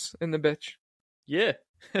sunroofs in the bitch. Yeah.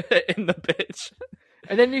 In the bitch.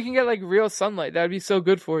 And then you can get like real sunlight. That'd be so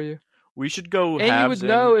good for you. We should go and you would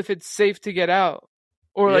know if it's safe to get out.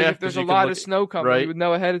 Or like if there's a lot of snow coming, right? You would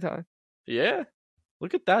know ahead of time. Yeah.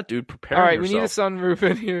 Look at that, dude. Prepare yourself. All right, yourself. We need a sunroof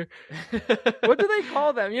in here. What do they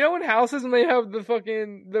call them? You know in houses when they have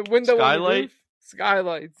the window Skylight? on the roof?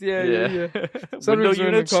 Skylights. Yeah. Window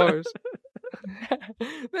units. In cars.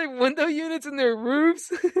 They have window units in their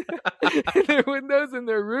roofs. Their windows in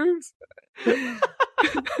their roofs.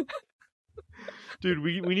 Dude,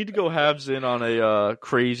 we need to go halves in on a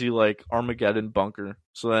crazy like Armageddon bunker.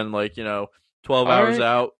 So then 12 hours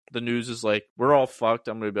out, the news is like, we're all fucked.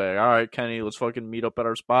 I'm gonna be like, all right, Kenny, let's fucking meet up at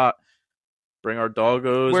our spot. Bring our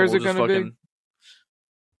doggos. Where's it gonna be?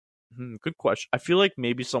 Good question. I feel like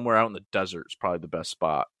maybe somewhere out in the desert is probably the best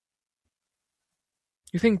spot.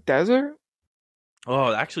 You think desert?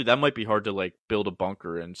 Oh, actually, that might be hard to build a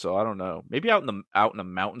bunker in. So I don't know. Maybe out in a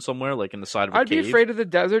mountain somewhere, like in the side of a cave. I'd be afraid of the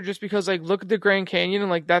desert just because look at the Grand Canyon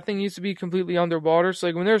and that thing used to be completely underwater.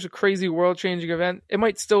 So when there's a crazy world changing event, it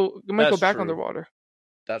might go back underwater.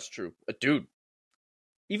 That's true, dude.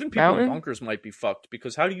 Even people in bunkers might be fucked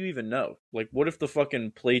because how do you even know? What if the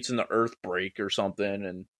fucking plates in the earth break or something,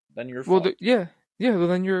 and then you're fucked? Well,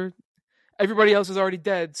 then everybody else is already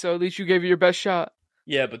dead. So at least you gave it your best shot.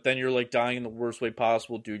 Yeah, but then you're dying in the worst way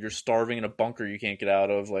possible, dude. You're starving in a bunker you can't get out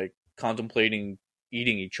of, contemplating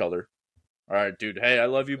eating each other. All right, dude. Hey, I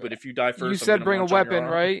love you, but if you die first, you said bring a weapon,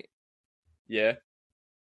 right? Yeah.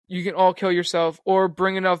 You can all kill yourself, or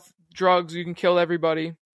bring enough drugs you can kill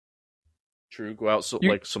everybody. True. Go out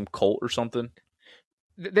some cult or something.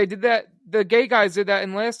 They did that. The gay guys did that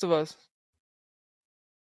in Last of Us.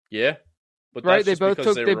 Yeah. But right, they both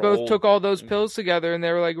took all those pills together, and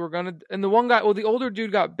they were like, "We're gonna." And the one guy, the older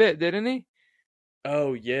dude got bit, didn't he?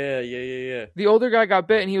 Oh yeah. The older guy got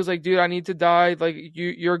bit, and he was like, "Dude, I need to die.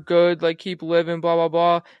 You're good. Keep living." Blah blah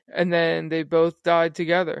blah. And then they both died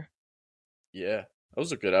together. Yeah, that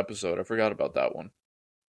was a good episode. I forgot about that one.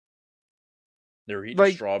 They were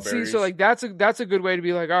eating strawberries. See, so that's a good way to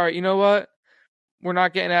be like, all right, you know what? We're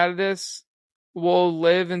not getting out of this. We'll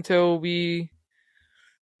live until we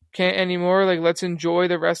can't anymore. Let's enjoy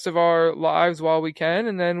the rest of our lives while we can,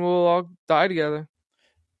 and then we'll all die together.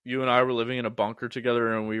 You and I were living in a bunker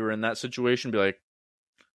together, and we were in that situation. Be like,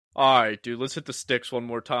 all right, dude, let's hit the sticks one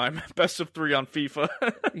more time. Best of 3 on FIFA.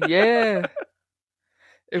 Yeah.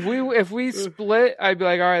 If we split, I'd be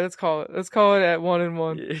like, all right, let's call it. Let's call it at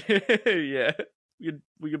 1-1. Yeah.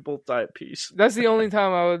 We could both die at peace. That's the only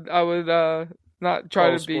time I would not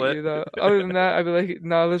try to beat you though. Other than that, I'd be like,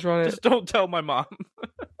 no, let's run it. Just don't tell my mom.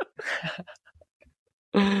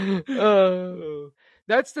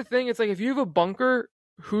 That's the thing. It's if you have a bunker,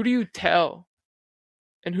 who do you tell,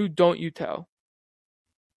 and who don't you tell?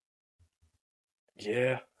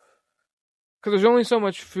 Yeah, because there's only so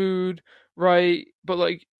much food, right? But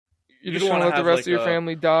you just want to let the rest of your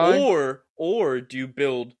family die. Or do you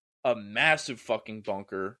build a massive fucking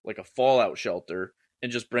bunker, like a fallout shelter,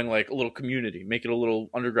 and just bring a little community, make it a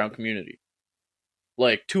little underground community,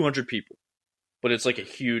 200 people, but it's a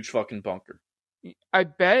huge fucking bunker. I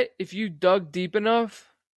bet if you dug deep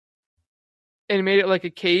enough and made it like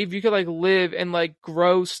a cave, you could live and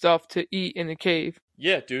grow stuff to eat in a cave.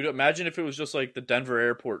 Yeah, dude. Imagine if it was just the Denver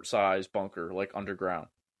airport size bunker, underground.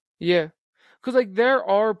 Yeah. Because there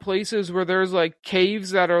are places where there's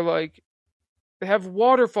caves that are they have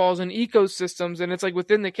waterfalls and ecosystems, and it's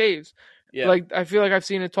within the caves. Yeah. I feel I've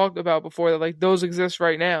seen it talked about before that those exist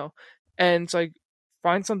right now. And it's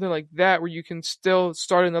find something like that where you can still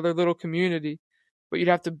start another little community. But it'd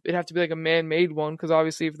have to be a man-made one, because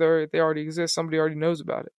obviously if they already exist, somebody already knows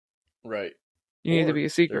about it. Right. You need to Or be a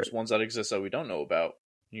secret. There's ones that exist that we don't know about.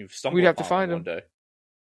 You've stumbled We'd have to upon find one them.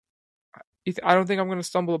 day. I don't think I'm going to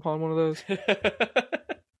stumble upon one of those.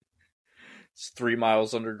 It's 3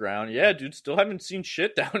 miles underground. Yeah, dude, still haven't seen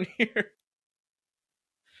shit down here.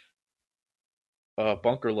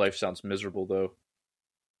 Bunker life sounds miserable though.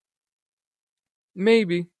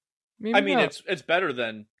 Maybe I mean, not. it's better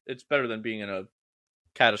than being in a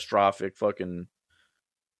catastrophic fucking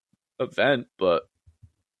event, but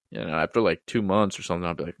after like 2 months or something,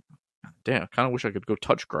 I'd be like, damn, I kind of wish I could go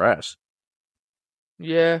touch grass.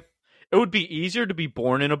 Yeah. It would be easier to be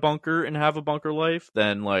born in a bunker and have a bunker life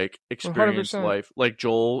than like experience 100%. life. Like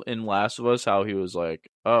Joel in Last of Us, how he was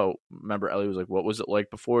like, oh, remember Ellie was like, what was it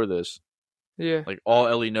like before this? Yeah. Like all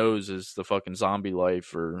Ellie knows is the fucking zombie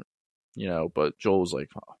life, or but Joel was like,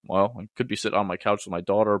 oh, well, I could be sitting on my couch with my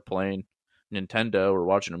daughter playing Nintendo or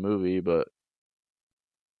watching a movie, but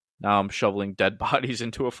now I'm shoveling dead bodies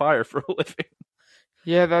into a fire for a living.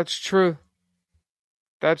 Yeah, that's true.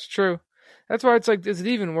 That's true. That's why it's like, is it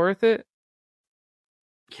even worth it?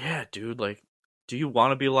 Yeah, dude, like, do you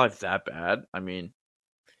want to be alive that bad? I mean,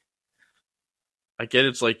 I get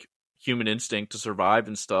it's like human instinct to survive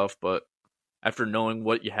and stuff, but after knowing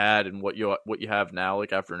what you had and what you have now,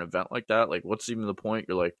 like after an event like that, like what's even the point?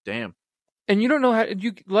 You're like, damn. And you don't know how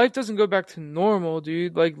life doesn't go back to normal,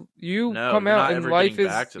 dude. Like you No, come you're out not and ever life getting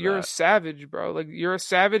is back to you're a that. savage, bro. Like you're a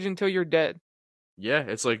savage until you're dead. Yeah,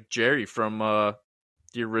 it's like Jerry from the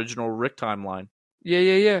original Rick timeline.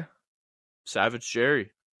 Yeah. Savage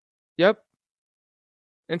Jerry. Yep.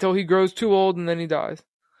 Until he grows too old and then he dies.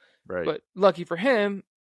 Right. But lucky for him,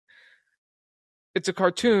 it's a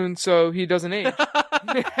cartoon, so he doesn't age.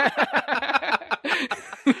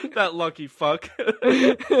 That lucky fuck.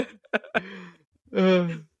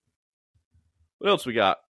 What else we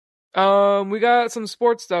got? We got some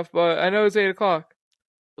sports stuff, but I know it's 8:00.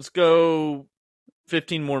 Let's go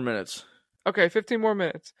 15 more minutes. Okay, 15 more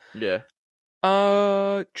minutes. Yeah.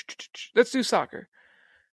 Let's do soccer.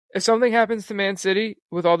 If something happens to Man City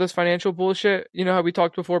with all this financial bullshit, you know how we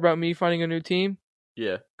talked before about me finding a new team?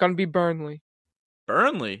 Yeah. Gonna be Burnley.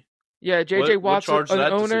 Burnley? Yeah, JJ Watson, what charged an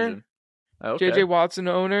that owner. decision? Okay. JJ Watson,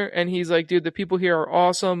 owner, and he's like, dude, the people here are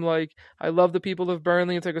awesome. Like, I love the people of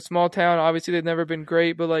Burnley. It's like a small town. Obviously, they've never been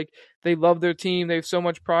great, but like, they love their team. They have so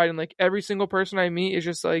much pride, and like, every single person I meet is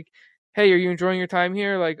just like, hey, are you enjoying your time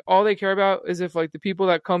here? Like, all they care about is if like the people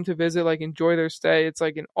that come to visit like enjoy their stay. It's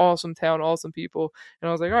like an awesome town, awesome people. And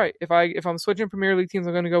I was like, all right, if I'm switching Premier League teams,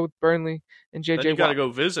 I'm gonna go with Burnley and JJ. Then you gotta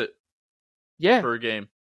go visit. Yeah. For a game.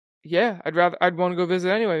 Yeah, I'd want to go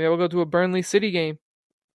visit anyway. Maybe we'll go to a Burnley City game.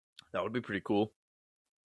 That would be pretty cool.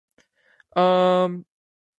 Kai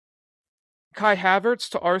Havertz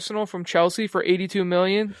to Arsenal from Chelsea for 82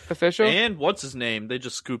 million, official. And what's his name? They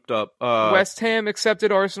just scooped up. West Ham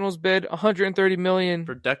accepted Arsenal's bid, 130 million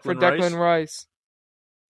for Declan Rice.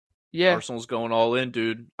 Yeah, Arsenal's going all in,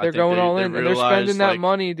 dude. They're going all in, and they're spending that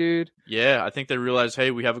money, dude. Yeah, I think they realize,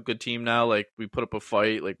 hey, we have a good team now. Like, we put up a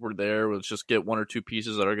fight. Like, we're there. Let's just get one or two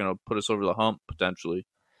pieces that are going to put us over the hump, potentially.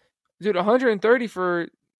 Dude, 130 for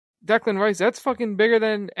Declan Rice. That's fucking bigger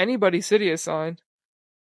than anybody City has signed.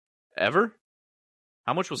 Ever?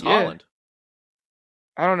 How much was Haaland?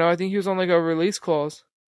 I don't know. I think he was on like a release clause.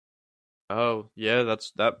 Oh, yeah,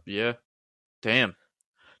 yeah. Damn.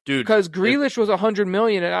 Dude. Because Grealish was 100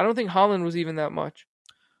 million, and I don't think Haaland was even that much.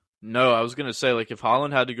 No, I was going to say, like, if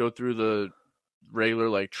Haaland had to go through the regular,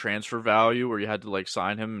 like, transfer value where you had to, like,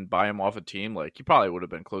 sign him and buy him off a team, like, he probably would have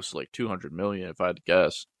been close to, like, 200 million if I had to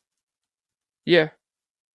guess. Yeah.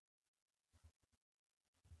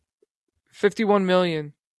 51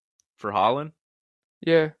 million. For Haaland?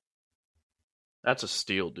 Yeah. That's a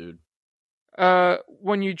steal, dude.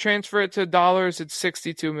 When you transfer it to dollars, it's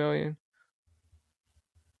 62 million.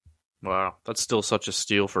 Wow, that's still such a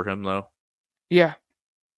steal for him, though. Yeah.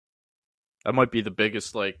 That might be the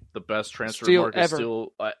biggest, like, the best transfer steal market ever.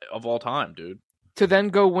 steal of all time, dude. To then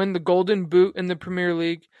go win the Golden Boot in the Premier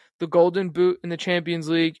League, the Golden Boot in the Champions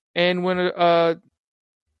League, and win a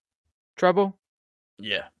treble?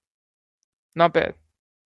 Yeah. Not bad.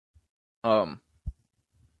 I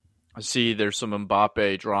see there's some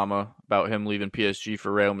Mbappe drama about him leaving PSG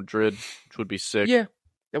for Real Madrid, which would be sick. Yeah,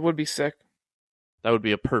 that would be sick. That would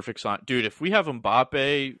be a perfect sign. Dude, if we have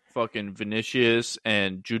Mbappe, fucking Vinicius,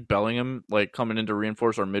 and Jude Bellingham like coming in to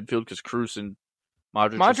reinforce our midfield because Kroos and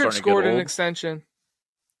Modric scored an extension.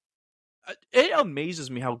 It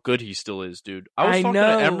amazes me how good he still is, dude. I was talking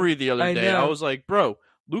to Emery the other day. I was like, bro,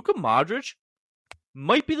 Luka Modric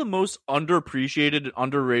might be the most underappreciated and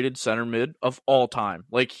underrated center mid of all time.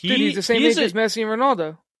 Like he's the same age as Messi and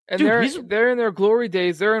Ronaldo. And dude, they're in their glory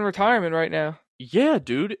days. They're in retirement right now. Yeah,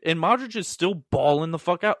 dude. And Modric is still balling the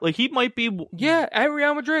fuck out. Like, he might be at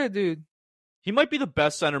Real Madrid, dude. the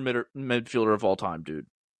best center midfielder of all time, dude.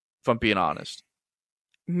 If I'm being honest.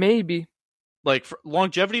 Maybe. Like,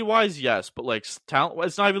 longevity wise, yes, but like talent,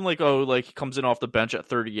 it's not even like, oh, like he comes in off the bench at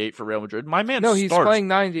 38 for Real Madrid. My man, he's playing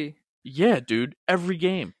 90. Yeah, dude, every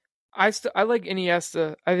game. I like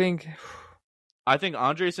Iniesta. I think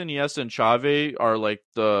Andres Iniesta and Xavi are like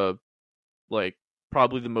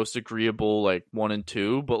probably the most agreeable, like 1 and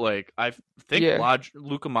 2. But like I think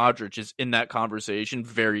Luka Modric is in that conversation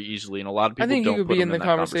very easily, and a lot of people I think don't he could put be him in the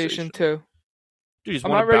conversation too. Dude, he's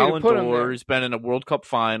won a Ballon d'Or. He's been in a World Cup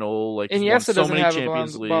final. Like, he's won so many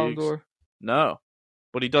Champions Leagues. No,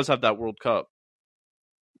 but he does have that World Cup.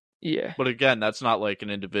 Yeah. But again, that's not like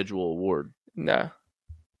an individual award. No.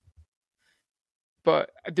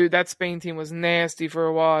 But, dude, that Spain team was nasty for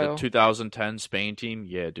a while. The 2010 Spain team?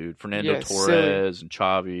 Yeah, dude. Fernando Torres and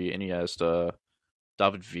Xavi, Iniesta,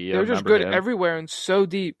 David Villa. They were just good everywhere and so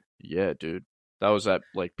deep. Yeah, dude. That was at,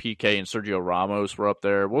 like, PK and Sergio Ramos were up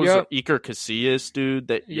there. What was it? Iker Casillas, dude?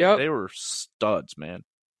 They were studs, man.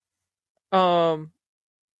 Okay,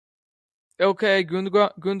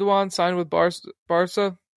 Gundogan signed with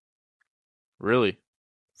Barca. Really?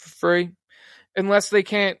 For free. Unless they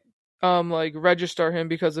can't register him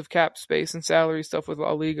because of cap space and salary stuff with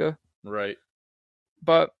La Liga. Right.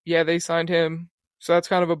 But yeah, they signed him. So that's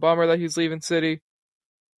kind of a bummer that he's leaving City.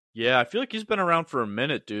 Yeah, I feel like he's been around for a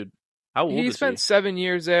minute, dude. How old is he? He spent 7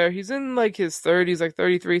 years there. He's in like his 30s, like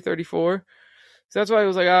 33, 34. So that's why I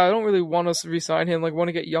was like, I don't really want to re-sign him. Like, want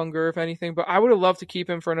to get younger, if anything. But I would have loved to keep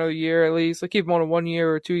him for another year at least. Like, keep him on a 1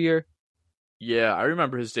 year or 2 year. Yeah, I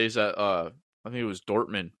remember his days at I think it was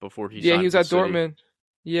Dortmund before he. Yeah, he was at Dortmund.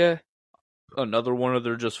 Yeah. Another one of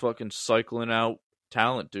their just fucking cycling out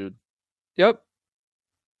talent, dude. Yep.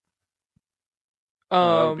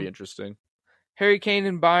 That would be interesting. Harry Kane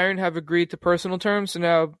and Bayern have agreed to personal terms, so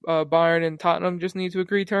now Bayern and Tottenham just need to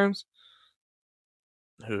agree terms.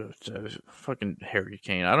 Fucking Harry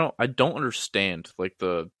Kane. I don't understand like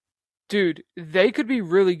the. Dude, they could be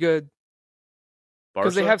really good.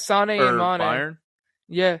 Because they have Sané and Mane. Bayern?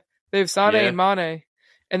 Yeah, they have Sané and Mane,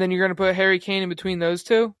 and then you're gonna put Harry Kane in between those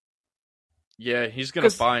two. Yeah, he's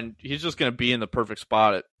just gonna be in the perfect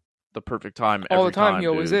spot at the perfect time all the time. He dude.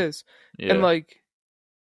 Always is, yeah. And like.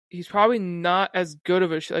 He's probably not as good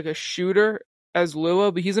of a shooter as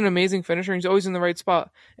Lua, but he's an amazing finisher. He's always in the right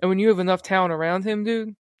spot. And when you have enough talent around him,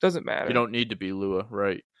 dude, doesn't matter. You don't need to be Lua,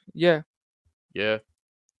 right? Yeah. Yeah.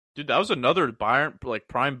 Dude, that was another Bayern, like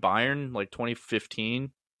prime Bayern, like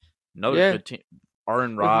 2015. Another good team.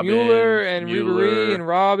 Arjen Robben. Mueller and Ribéry and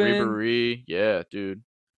Robben. Ribéry, yeah, dude.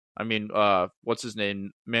 I mean, what's his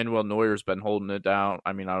name? Manuel Neuer's been holding it down.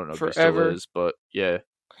 I mean, I don't know if he still is, but yeah.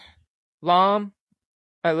 Lahm.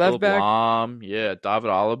 At left back. Yeah,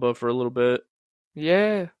 David Alaba for a little bit.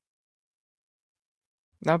 Yeah.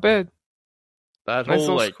 Not bad. That nice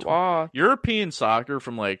whole like squad. European soccer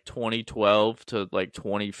from like 2012 to like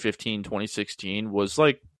 2015, 2016 was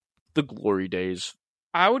like the glory days.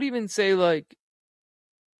 I would even say like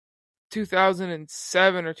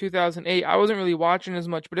 2007 or 2008. I wasn't really watching as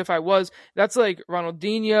much, but if I was, that's like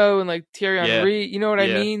Ronaldinho and like Thierry Henry. You know what I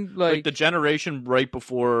mean? Like the generation right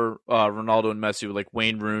before Ronaldo and Messi, with like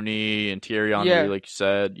Wayne Rooney and Thierry Henry, like you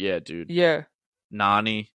said. Yeah, dude. Yeah.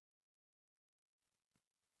 Nani.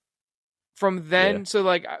 From then, so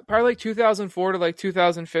like probably like 2004 to like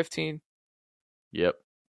 2015. Yep.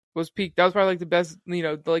 Was peak. That was probably like the best,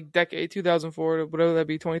 like decade, 2004 to whatever that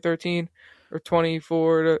be, 2013 or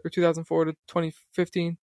 2004 to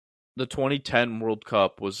 2015. The 2010 World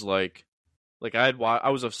Cup was like I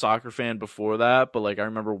was a soccer fan before that, but like I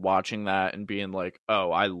remember watching that and being like,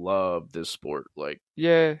 oh, I love this sport. Like,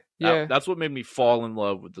 yeah. That's what made me fall in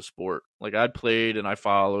love with the sport. Like I'd played and I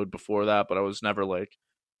followed before that, but I was never like,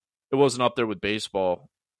 it wasn't up there with baseball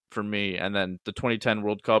for me. And then the 2010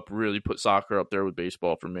 World Cup really put soccer up there with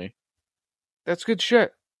baseball for me. That's good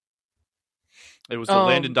shit. It was the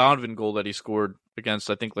Landon Donovan goal that he scored against,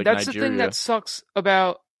 I think, like that's Nigeria. That's the thing that sucks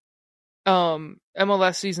about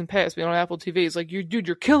MLS Season Pass being on Apple TV. It's like,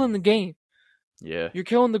 you're killing the game. Yeah. You're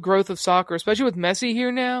killing the growth of soccer, especially with Messi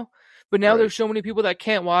here now. But now there's so many people that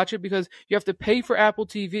can't watch it because you have to pay for Apple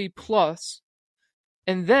TV Plus,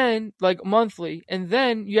 and then, like, monthly, and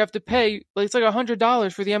then you have to pay, like, it's like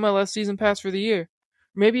 $100 for the MLS Season Pass for the year.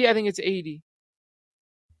 Maybe I think it's $80.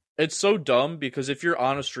 It's so dumb because if you're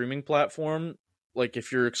on a streaming platform, like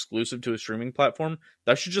if you're exclusive to a streaming platform,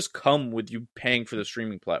 that should just come with you paying for the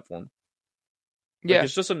streaming platform. Like, yeah.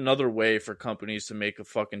 It's just another way for companies to make a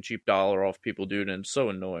fucking cheap dollar off people, dude, and it's so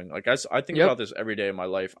annoying. Like, I think about this every day of my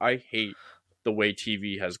life. I hate the way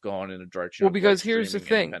TV has gone in a direction. Well, of, because like, here's the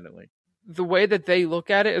streaming thing. The way that they look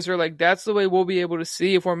at it is they're like, that's the way we'll be able to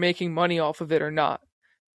see if we're making money off of it or not.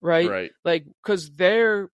 Right? Right. Like, because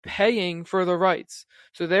they're paying for the rights.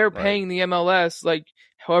 So they're paying the MLS like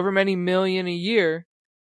however many million a year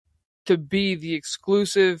to be the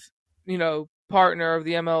exclusive, partner of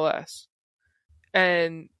the MLS.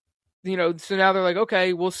 And, so now they're like,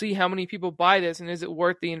 okay, we'll see how many people buy this and is it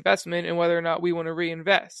worth the investment and whether or not we want to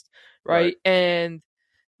reinvest. Right. And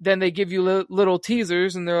then they give you little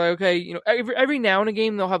teasers and they're like, okay, every now and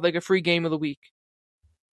again, they'll have like a free game of the week.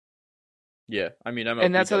 Yeah, I mean, MLB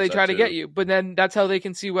and that's how they try to too. get you. But then that's how they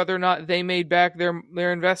can see whether or not they made back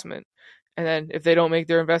their investment. And then if they don't make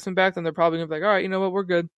their investment back, then they're probably gonna be like, all right, you know what, we're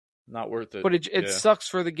good. Not worth it. But it sucks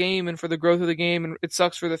for the game and for the growth of the game, and it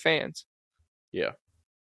sucks for the fans. Yeah,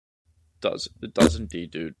 it does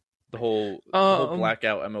indeed, dude. The whole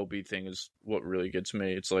blackout MLB thing is what really gets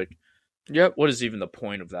me. It's like, yep, what is even the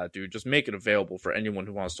point of that, dude? Just make it available for anyone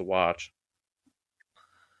who wants to watch.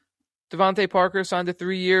 Devontae Parker signed a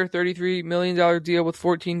 3-year, $33 million deal with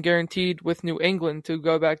 14 guaranteed with New England to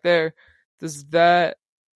go back there. Does that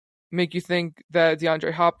make you think that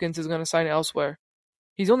DeAndre Hopkins is going to sign elsewhere?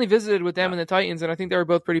 He's only visited with them and the Titans, and I think they were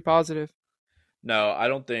both pretty positive. No, I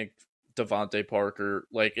don't think Devontae Parker,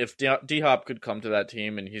 like, if D-Hop could come to that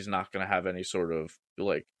team and he's not going to have any sort of,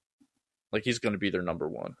 like he's going to be their number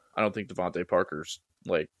one. I don't think Devontae Parker's,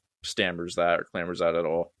 like, stammers that or clamors that at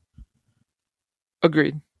all.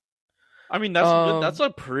 Agreed. I mean, that's a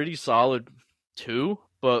pretty solid 2,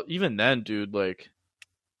 but even then, dude, like,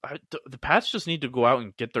 the Pats just need to go out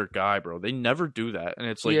and get their guy, bro. They never do that, and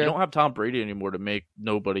it's like, you don't have Tom Brady anymore to make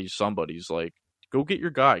nobody somebody's. Like, go get your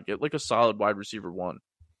guy. Get, like, a solid wide receiver 1.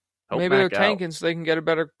 Maybe they're tanking so they can get a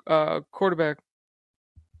better quarterback.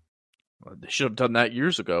 They should have done that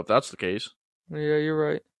years ago, if that's the case. Yeah, you're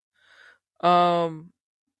right. All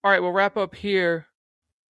right, we'll wrap up here.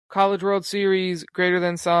 College World Series, greater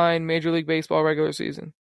than sign, Major League Baseball regular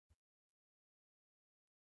season.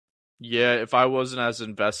 Yeah, if I wasn't as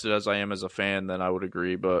invested as I am as a fan, then I would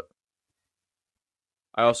agree. But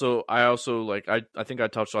I also like, I think I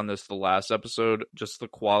touched on this the last episode. Just the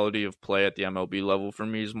quality of play at the MLB level for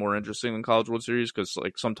me is more interesting than College World Series, because,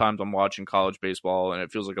 like, sometimes I'm watching college baseball and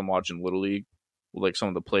it feels like I'm watching Little League, with, like, some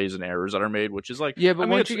of the plays and errors that are made, which is like, yeah. But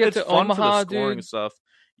once you get to Omaha, dude, and stuff,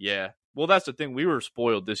 yeah. Well, that's the thing. We were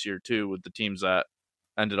spoiled this year too with the teams that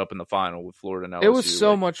ended up in the final with Florida and LSU. It was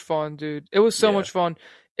so much fun, dude. It was so much fun.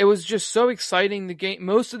 It was just so exciting. The game,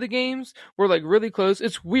 most of the games were like really close.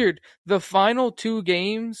 It's weird. The final 2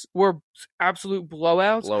 games were absolute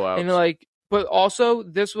blowouts. And like, but also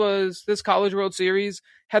this College World Series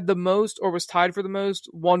had the most, or was tied for the most,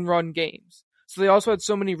 1-run games. So they also had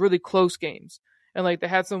so many really close games, and like they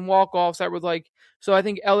had some walk-offs that were like. So I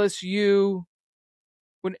think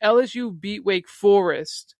when LSU beat Wake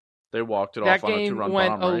Forest, they walked it off on a 2-run bomb.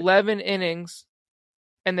 That game went 11 innings,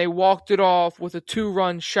 and they walked it off with a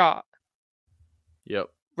 2-run shot. Yep.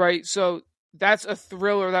 Right? So that's a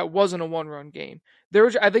thriller that wasn't a 1-run game.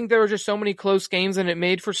 I think there were just so many close games, and it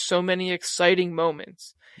made for so many exciting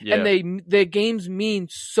moments. Yeah. And the games mean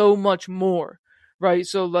so much more, right?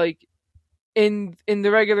 So, like, in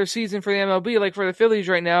the regular season for the MLB, like for the Phillies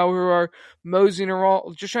right now, who are moseying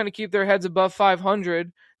around, just trying to keep their heads above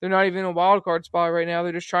 500. They're not even in a wild card spot right now.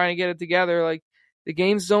 They're just trying to get it together. Like, the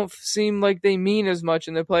games don't seem like they mean as much,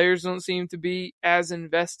 and the players don't seem to be as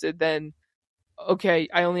invested. Then, okay,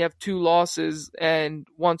 I only have 2 losses, and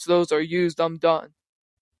once those are used, I'm done.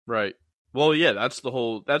 Right. Well, yeah, that's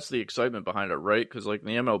the excitement behind it, right? Because, like, in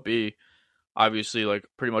the MLB, obviously, like,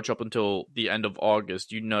 pretty much up until the end of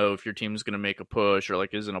August, you know if your team's going to make a push or,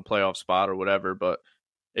 like, is in a playoff spot or whatever. But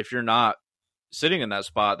if you're not sitting in that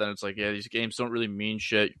spot, then it's like, yeah, these games don't really mean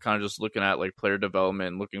shit. You're kind of just looking at, like, player development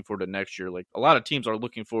and looking forward to next year. Like, a lot of teams are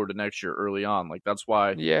looking forward to next year early on. Like, that's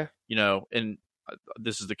why, and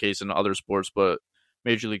this is the case in other sports, but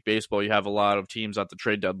Major League Baseball, you have a lot of teams at the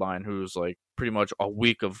trade deadline who's, like, pretty much a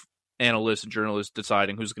week of analysts and journalists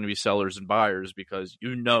deciding who's going to be sellers and buyers, because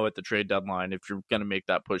at the trade deadline if you're going to make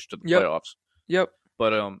that push to the playoffs. Yep.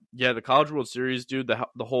 But the College World Series, dude,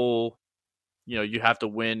 the whole, you have to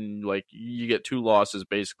win, like, you get 2 losses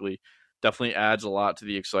basically, definitely adds a lot to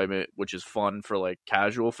the excitement, which is fun for, like,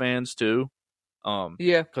 casual fans too.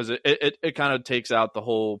 Because it kind of takes out the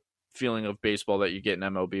whole feeling of baseball that you get in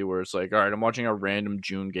MLB, where it's like, all right, I'm watching a random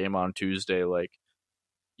June game on Tuesday, like,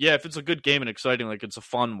 yeah, if it's a good game and exciting, like, it's a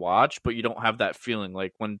fun watch, but you don't have that feeling.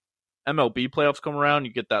 Like, when MLB playoffs come around,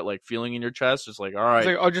 you get that, like, feeling in your chest. It's like, all right, it's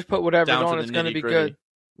like, I'll just put whatever on, it's going to be good.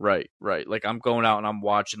 Right. Like I'm going out and I'm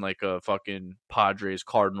watching like a fucking Padres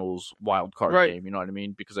Cardinals wild card Right. game. You know what I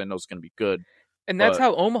mean? Because I know it's gonna be good. And that's But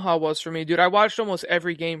how Omaha was for me, dude. I watched almost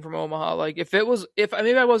every game from Omaha. Like if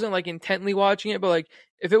maybe I wasn't like intently watching it, but like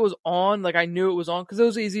if it was on, like I knew it was on because it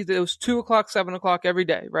was easy. It was 2:00, 7:00 every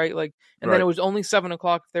day, right? Like, and then it was only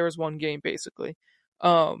 7:00 if there was one game, basically.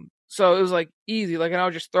 So it was like easy. Like, and I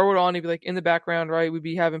would just throw it on. It'd be like in the background, right? We'd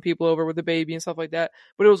be having people over with the baby and stuff like that.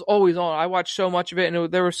 But it was always on. I watched so much of it,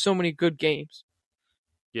 and there were so many good games.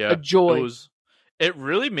 yeah, A joy. It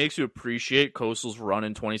really makes you appreciate Coastal's run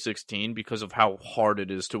in 2016 because of how hard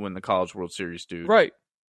it is to win the College World Series, dude. Right.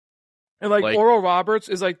 And like Oral Roberts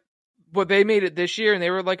is like what they made it this year, and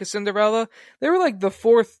they were like a Cinderella. They were like the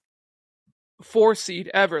four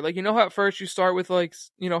seed ever. Like, you know how at first you start with like,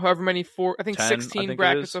 you know, however many 16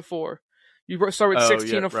 brackets of 4. You start with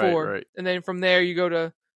 16 of 4, right. and then from there you go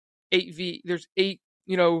to 8V. There's 8,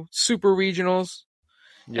 you know, super regionals,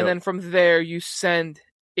 and then from there you send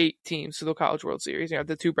 8 teams to the College World Series. You have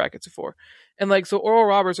the 2 brackets of 4. And like, so Oral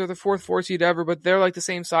Roberts are the 4th 4 seed ever, but they're like the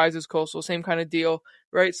same size as Coastal, same kind of deal,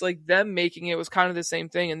 right? It's like them making it was kind of the same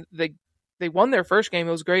thing. And they won their first game.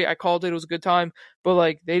 It was great. I called it. It was a good time, but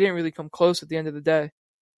like they didn't really come close at the end of the day.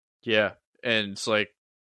 Yeah. And it's like,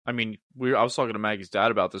 I mean, I was talking to Maggie's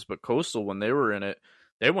dad about this, but Coastal, when they were in it,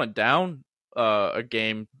 they went down a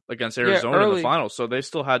game against Arizona in the finals. So they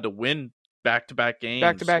still had to win back-to-back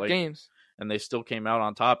games. And they still came out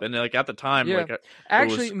on top. And like at the time, like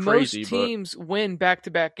actually, it was crazy, most teams win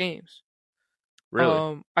back-to-back games.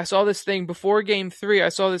 Really? I saw this thing before game 3. I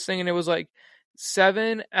saw this thing and it was like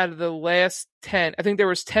 7 out of the last 10. I think there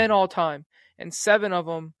was 10 all time, and 7 of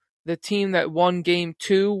them, the team that won game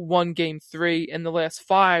 2 won game 3, and the last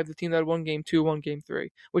 5, the team that won game 2 won game 3,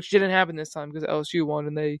 which didn't happen this time because LSU won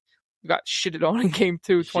and they got shitted on in game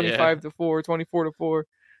 2, 25-4, 24-4.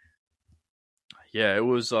 Yeah, it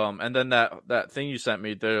was and then that thing you sent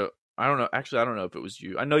me, I don't know if it was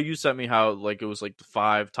you. I know you sent me how like it was like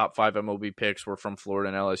the top 5 MLB picks were from Florida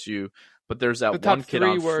and LSU, but there's that one kid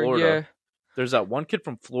on Florida. Yeah. There's that one kid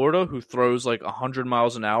from Florida who throws like 100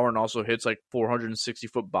 miles an hour and also hits like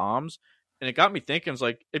 460-foot bombs. And it got me thinking, it's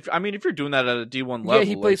like, if you're doing that at a D1 level,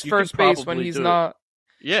 he plays first base when he's not.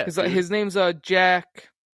 Yeah. His name's Jack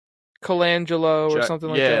Colangelo or something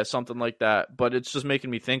like that. Yeah, something like that. But it's just making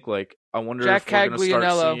me think, like, I wonder Jack if we're going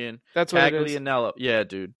to start seeing That's what it is. Caglianello. Yeah,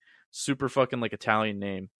 dude. Super fucking like Italian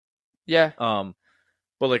name. Yeah. But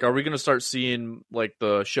like, are we going to start seeing like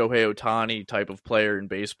the Shohei Ohtani type of player in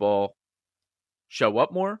baseball show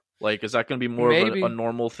up more? Like, is that going to be more of a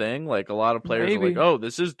normal thing? Like, a lot of players are like, oh,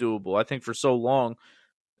 this is doable. I think for so long,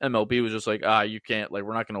 MLB was just like, you can't, like,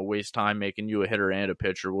 we're not going to waste time making you a hitter and a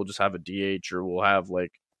pitcher. We'll just have a DH, or we'll have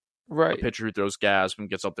like a pitcher who throws gas and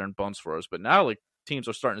gets up there and bunts for us. But now, like, teams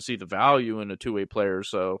are starting to see the value in a two-way player.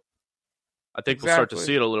 So I think we'll start to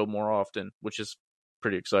see it a little more often, which is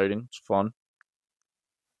pretty exciting. It's fun.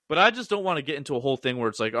 But I just don't want to get into a whole thing where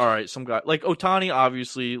it's like, all right, some guy like Ohtani,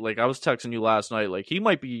 obviously, like I was texting you last night, like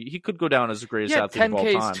he could go down as the greatest athlete of all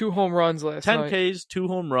time. 10Ks, 2 home runs last night. 10Ks, 2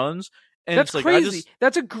 home runs. And that's like, crazy.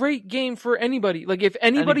 That's a great game for anybody. Like if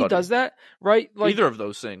anybody does that, right? Like either of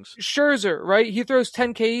those things. Scherzer, right? He throws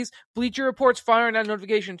 10Ks. Bleacher Report's firing that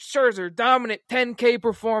notification. Scherzer, dominant 10K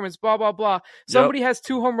performance. Blah blah blah. Somebody has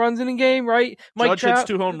 2 home runs in a game, right? Mike Judge hits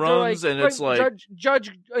 2 home runs, and it's like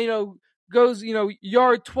Judge, goes,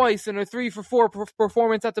 yard twice in a 3-for-4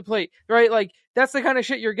 performance at the plate, right? Like that's the kind of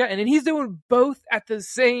shit you're getting, and he's doing both at the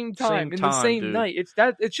same time in the same night. It's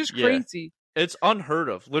just crazy. It's unheard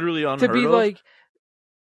of, literally unheard of. To be like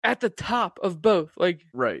at the top of both, like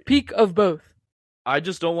peak of both. I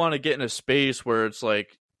just don't want to get in a space where it's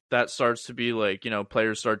like that starts to be like,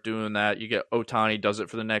 players start doing that. You get Ohtani does it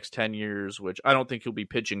for the next 10 years, which I don't think he'll be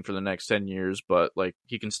pitching for the next 10 years, but like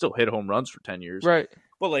he can still hit home runs for 10 years. Right.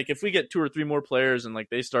 But like if we get 2 or 3 more players and like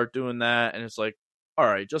they start doing that, and it's like, all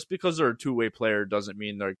right, just because they're a two-way player doesn't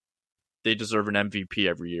mean they deserve an MVP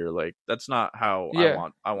every year. Like that's not how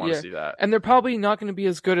I want to see that. And they're probably not going to be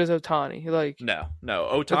as good as Ohtani. Like no,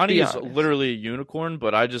 Ohtani is literally a unicorn,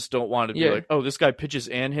 but I just don't want to be like, oh, this guy pitches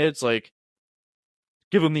and hits. Like,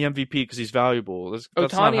 give him the MVP because he's valuable. That's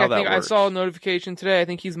Ohtani, not how that works. I saw a notification today. I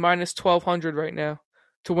think he's minus 1,200 right now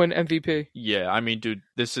to win MVP. Yeah, I mean, dude,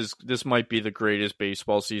 this might be the greatest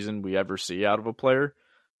baseball season we ever see out of a player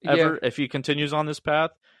ever if he continues on this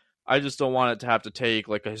path. I just don't want it to have to take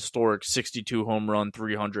like a historic 62 home run,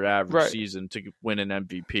 300 average season to win an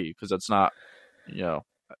MVP, because that's not, You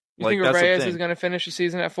think Reyes is going to finish the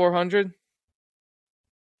season at 400?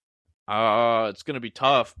 It's going to be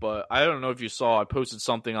tough, but I don't know if you saw, I posted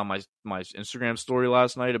something on my Instagram story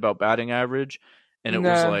last night about batting average, and it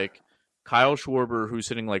was like Kyle Schwarber, who's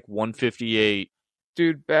hitting like 158,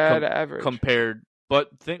 Dude, bad average. compared. But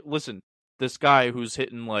listen, this guy who's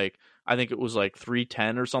hitting like, I think it was like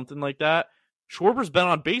 310 or something like that. Schwarber's been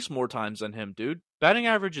on base more times than him, dude. Batting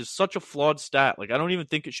average is such a flawed stat. Like, I don't even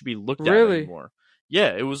think it should be looked at anymore.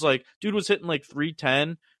 Yeah, it was like, dude was hitting like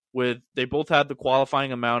 310 they both had the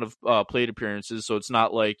qualifying amount of plate appearances. So it's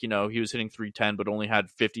not like, you know, he was hitting 310, but only had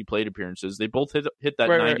 50 plate appearances. They both hit that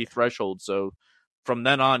 90 threshold. So from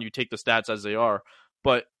then on, you take the stats as they are.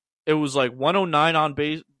 But it was like 109 on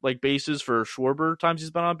base, like bases for Schwarber times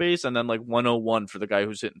he's been on base, and then like 101 for the guy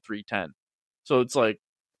who's hitting 310. So it's like,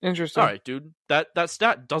 interesting. All right, dude, that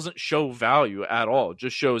stat doesn't show value at all. It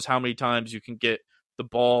just shows how many times you can get the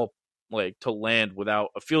ball like to land without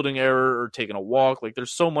a fielding error or taking a walk. Like,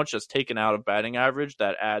 there's so much that's taken out of batting average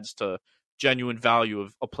that adds to genuine value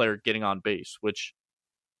of a player getting on base, which,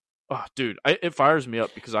 oh, dude, it fires me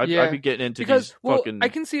up because I'd be getting into these fucking. I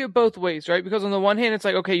can see it both ways, right? Because on the one hand, it's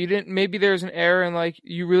like, okay, you didn't. Maybe there's an error and like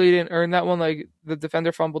you really didn't earn that one. Like the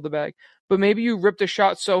defender fumbled the bag, but maybe you ripped a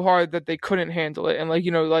shot so hard that they couldn't handle it, and like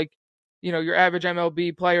your average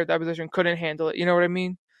MLB player at that position couldn't handle it. You know what I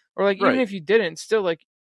mean? Or like even if you didn't, still like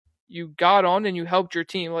you got on and you helped your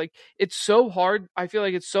team. Like, it's so hard. I feel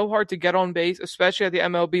like it's so hard to get on base, especially at the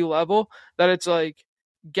MLB level, that it's like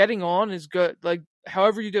getting on is good. Like,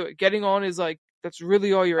 however you do it, getting on is like, that's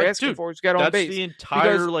really all you're asking for is get on base. That's the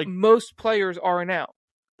entire, because like, most players are now.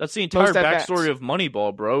 That's the entire backstory of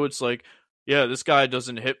Moneyball, bro. It's like, yeah, this guy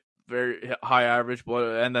doesn't hit very high average,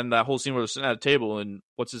 but and then that whole scene where they're sitting at a table and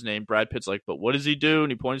what's his name? Brad Pitt's like, but what does he do?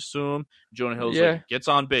 And he points to him. Jonah Hill's like, gets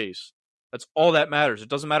on base. That's all that matters. It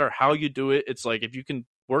doesn't matter how you do it. It's like, if you can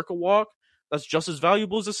work a walk, that's just as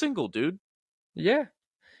valuable as a single, dude. Yeah.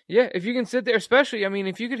 Yeah. If you can sit there, especially, I mean,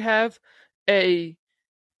 if you could have a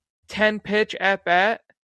 10 pitch at bat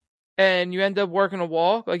and you end up working a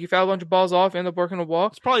walk, like you foul a bunch of balls off, you end up working a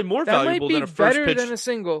walk. It's probably more valuable than a first pitch. Than a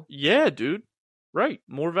single. Yeah, dude. Right.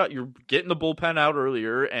 More value. You're getting the bullpen out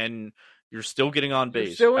earlier and you're still getting on base.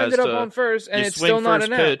 You still ended up on first and it's still not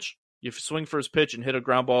an out. You swing first pitch and hit a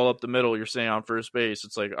ground ball up the middle, you're staying on first base.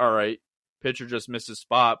 It's like, all right, pitcher just missed his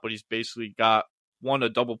spot, but he's basically got a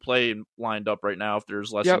double play lined up right now if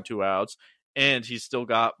there's less than 2 outs, and he's still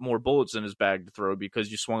got more bullets in his bag to throw because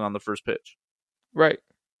you swung on the first pitch. Right.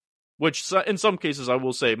 Which in some cases I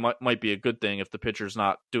will say might be a good thing if the pitcher's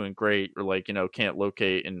not doing great or like, you know, can't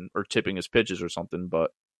locate or tipping his pitches or something, but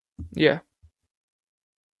yeah.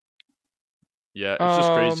 Yeah, it's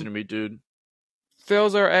just crazy to me, dude.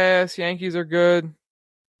 Phils are ass. Yankees are good.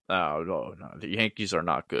 No. The Yankees are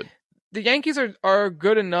not good. The Yankees are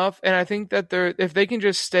good enough, and I think that if they can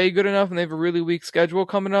just stay good enough and they have a really weak schedule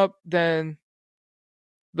coming up, then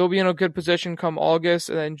they'll be in a good position come August,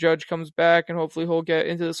 and then Judge comes back, and hopefully he'll get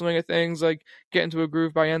into the swing of things, like get into a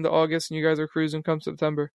groove by end of August, and you guys are cruising come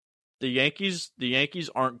September. The Yankees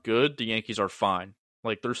aren't good. The Yankees are fine.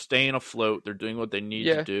 Like, they're staying afloat. They're doing what they need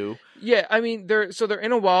to do. Yeah, I mean, they're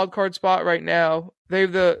in a wild card spot right now.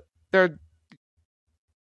 They've the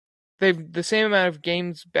same amount of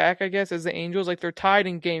games back, I guess, as the Angels. Like, they're tied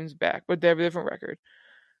in games back, but they have a different record.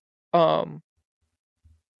 And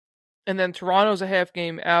then Toronto's a half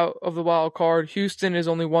game out of the wild card. Houston is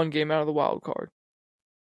only 1 game out of the wild card.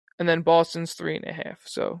 And then Boston's 3.5.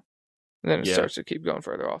 So, and then it starts to keep going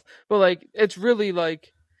further off. But like, it's really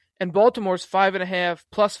like, and Baltimore's 5.5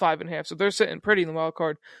 plus 5.5. So they're sitting pretty in the wild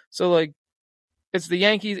card. So like, it's the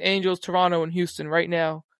Yankees, Angels, Toronto, and Houston right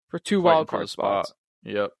now for 2 wild card spots.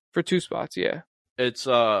 Yep. For 2 spots, yeah. It's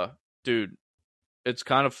dude, it's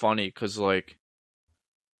kind of funny because like,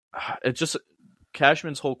 it's just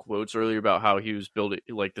Cashman's whole quotes earlier about how he was building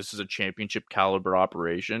like this is a championship caliber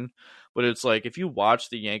operation, but it's like if you watch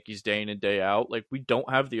the Yankees day in and day out, like we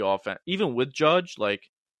don't have the offense. Even with Judge, like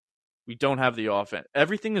we don't have the offense.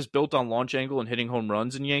 Everything is built on launch angle and hitting home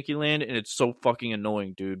runs in Yankee land, and it's so fucking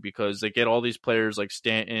annoying, dude, because they get all these players like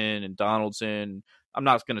Stanton and Donaldson. I'm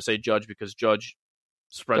not going to say Judge because Judge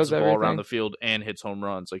spreads the ball around the field and hits home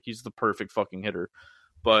runs. Like, he's the perfect fucking hitter.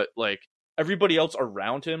 But like everybody else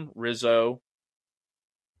around him, Rizzo,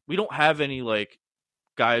 we don't have any like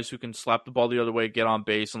guys who can slap the ball the other way, get on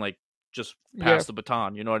base, and like just pass the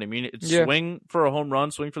baton. You know what I mean? It's swing for a home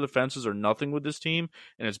run, swing for the fences, or nothing with this team,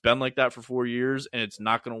 and it's been like that for 4 years, and it's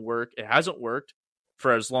not going to work. It hasn't worked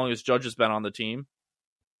for as long as Judge has been on the team,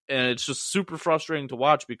 and it's just super frustrating to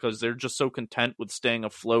watch because they're just so content with staying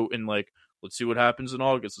afloat and like, let's see what happens in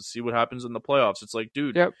August, let's see what happens in the playoffs. It's like,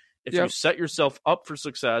 dude, if you set yourself up for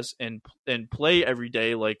success and play every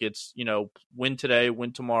day like it's, you know, win today,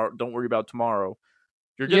 win tomorrow, don't worry about tomorrow,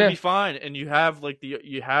 you're gonna be fine, and you have like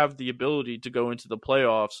the ability to go into the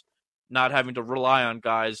playoffs not having to rely on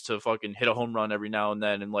guys to fucking hit a home run every now and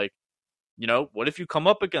then. And like, you know, what if you come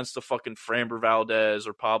up against the fucking Framber Valdez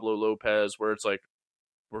or Pablo Lopez, where it's like,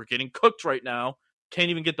 we're getting cooked right now, can't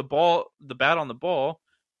even get the bat on the ball.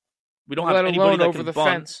 We don't have anybody that can bunt.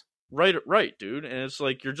 Fence. Right, dude. And it's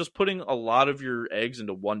like you're just putting a lot of your eggs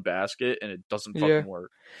into one basket, and it doesn't fucking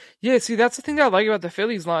work. Yeah, see, that's the thing that I like about the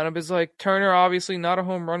Phillies lineup is like Turner, obviously not a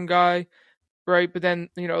home run guy, right? But then,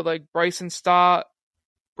 you know, like Bryson Stott,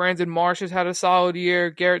 Brandon Marsh has had a solid year.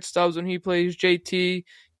 Garrett Stubbs, when he plays, JT,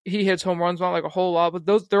 he hits home runs not like a whole lot,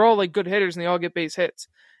 but they're all like good hitters and they all get base hits.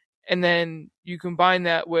 And then you combine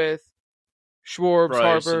that with Schwarber,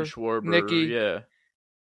 Harper, Nicky. Yeah.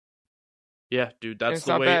 Yeah, dude, that's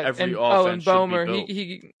the way every offense should Bomer,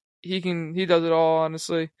 be built. He does it all,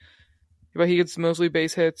 honestly. But he gets mostly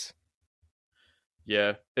base hits.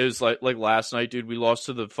 Yeah, it was like last night, dude. We lost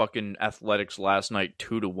to the fucking Athletics last night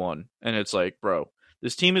 2-1, and it's like, bro,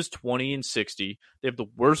 this team is 20-60. They have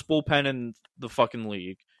the worst bullpen in the fucking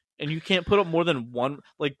league, and you can't put up more than one.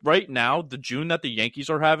 Like right now, the June that the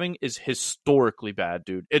Yankees are having is historically bad,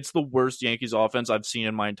 dude. It's the worst Yankees offense I've seen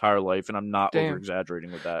in my entire life, and I'm not over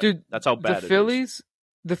exaggerating with that. Dude, that's how bad it is.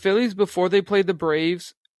 The Phillies before they played the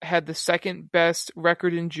Braves had the second best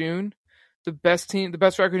record in June. The best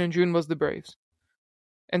record in June was the Braves.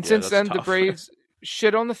 And since then, tough. The Braves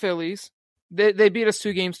shit on the Phillies. They beat us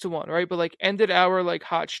 2-1, right? But like ended our like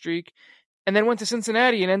hot streak, and then went to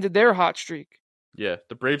Cincinnati and ended their hot streak. Yeah,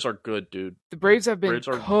 the Braves are good, dude. The Braves have been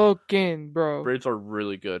cooking, bro. Braves are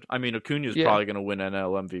really good. I mean, Acuna's probably going to win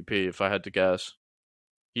NL MVP if I had to guess.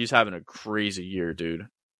 He's having a crazy year, dude.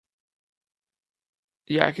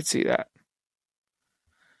 Yeah, I could see that.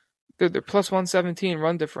 They're plus 117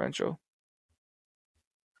 run differential.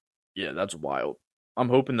 Yeah, that's wild. I'm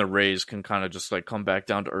hoping the Rays can kind of just like come back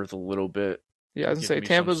down to earth a little bit. Yeah, I was going to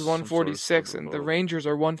say, Tampa's 146 and the Rangers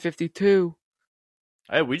are 152.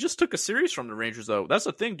 Hey, we just took a series from the Rangers, though. That's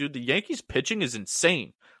the thing, dude. The Yankees pitching is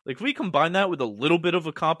insane. Like, if we combine that with a little bit of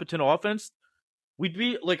a competent offense, we'd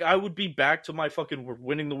be like, I would be back to my fucking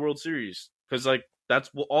winning the World Series. Because like that's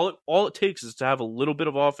all it takes is to have a little bit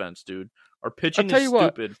of offense, dude. Our pitching is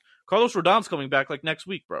stupid. Carlos Rodon's coming back like next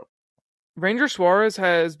week, bro. Ranger Suarez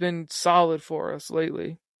has been solid for us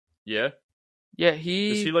lately. Yeah? Yeah,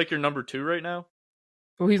 is he like your number 2 right now?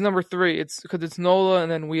 Well, he's number 3. It's because it's Nola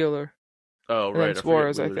and then Wheeler. Oh, right.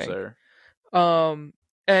 Suarez, I think. There.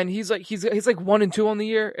 And he's like 1-2 on the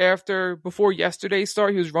year. Before yesterday's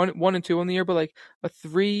start, he was 1-2 on the year, but like a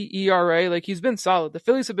 3 ERA. Like he's been solid. The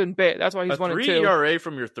Phillies have been bad. That's why he's 1-2. 3 ERA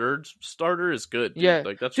from your third starter is good. Dude. Yeah,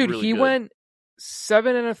 like that's dude. Really he good. went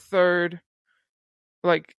 7 1/3,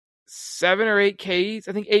 like 7 or 8 Ks.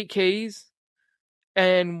 I think 8 Ks,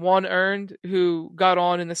 and 1 earned. Who got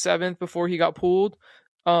on in the 7th before he got pulled.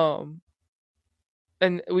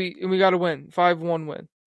 And we got to win 5-1 win.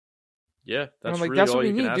 Yeah, that's like, really that's all what we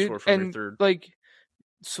you can need, ask dude. for from and your third. Like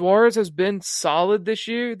Suarez has been solid this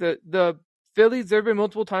year. The Phillies, there have been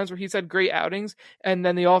multiple times where he's had great outings, and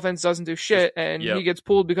then the offense doesn't do shit, and he gets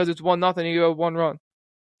pulled because it's 1-0. You go 1 run.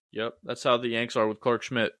 Yep, that's how the Yanks are with Clark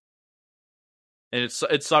Schmidt. And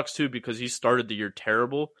it sucks too because he started the year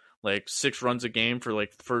terrible, like 6 runs a game for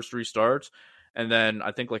like the first 3 starts. And then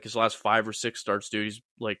I think like his last 5 or 6 starts, dude, he's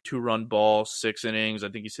like 2-run ball, 6 innings. I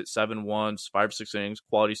think he's hit 7 once, 5 or 6 innings,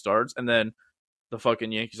 quality starts. And then the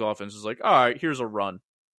fucking Yankees offense is like, all right, here's a run.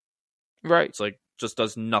 Right. It's like, just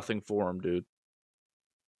does nothing for him, dude.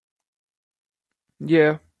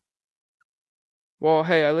 Yeah. Well,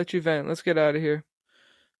 hey, I let you vent. Let's get out of here.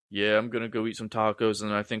 Yeah, I'm going to go eat some tacos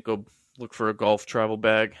and I think go look for a golf travel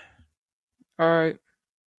bag. All right.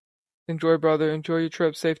 Enjoy, brother. Enjoy your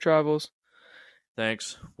trip. Safe travels.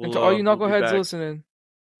 Thanks. And to all you knuckleheads listening,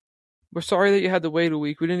 we're sorry that you had to wait a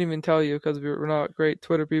week. We didn't even tell you because we're not great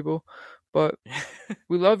Twitter people. But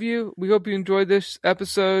we love you. We hope you enjoyed this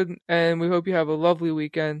episode, and we hope you have a lovely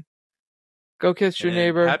weekend. Go kiss your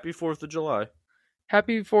neighbor. Happy 4th of July.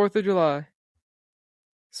 Happy 4th of July.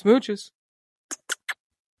 Smooches.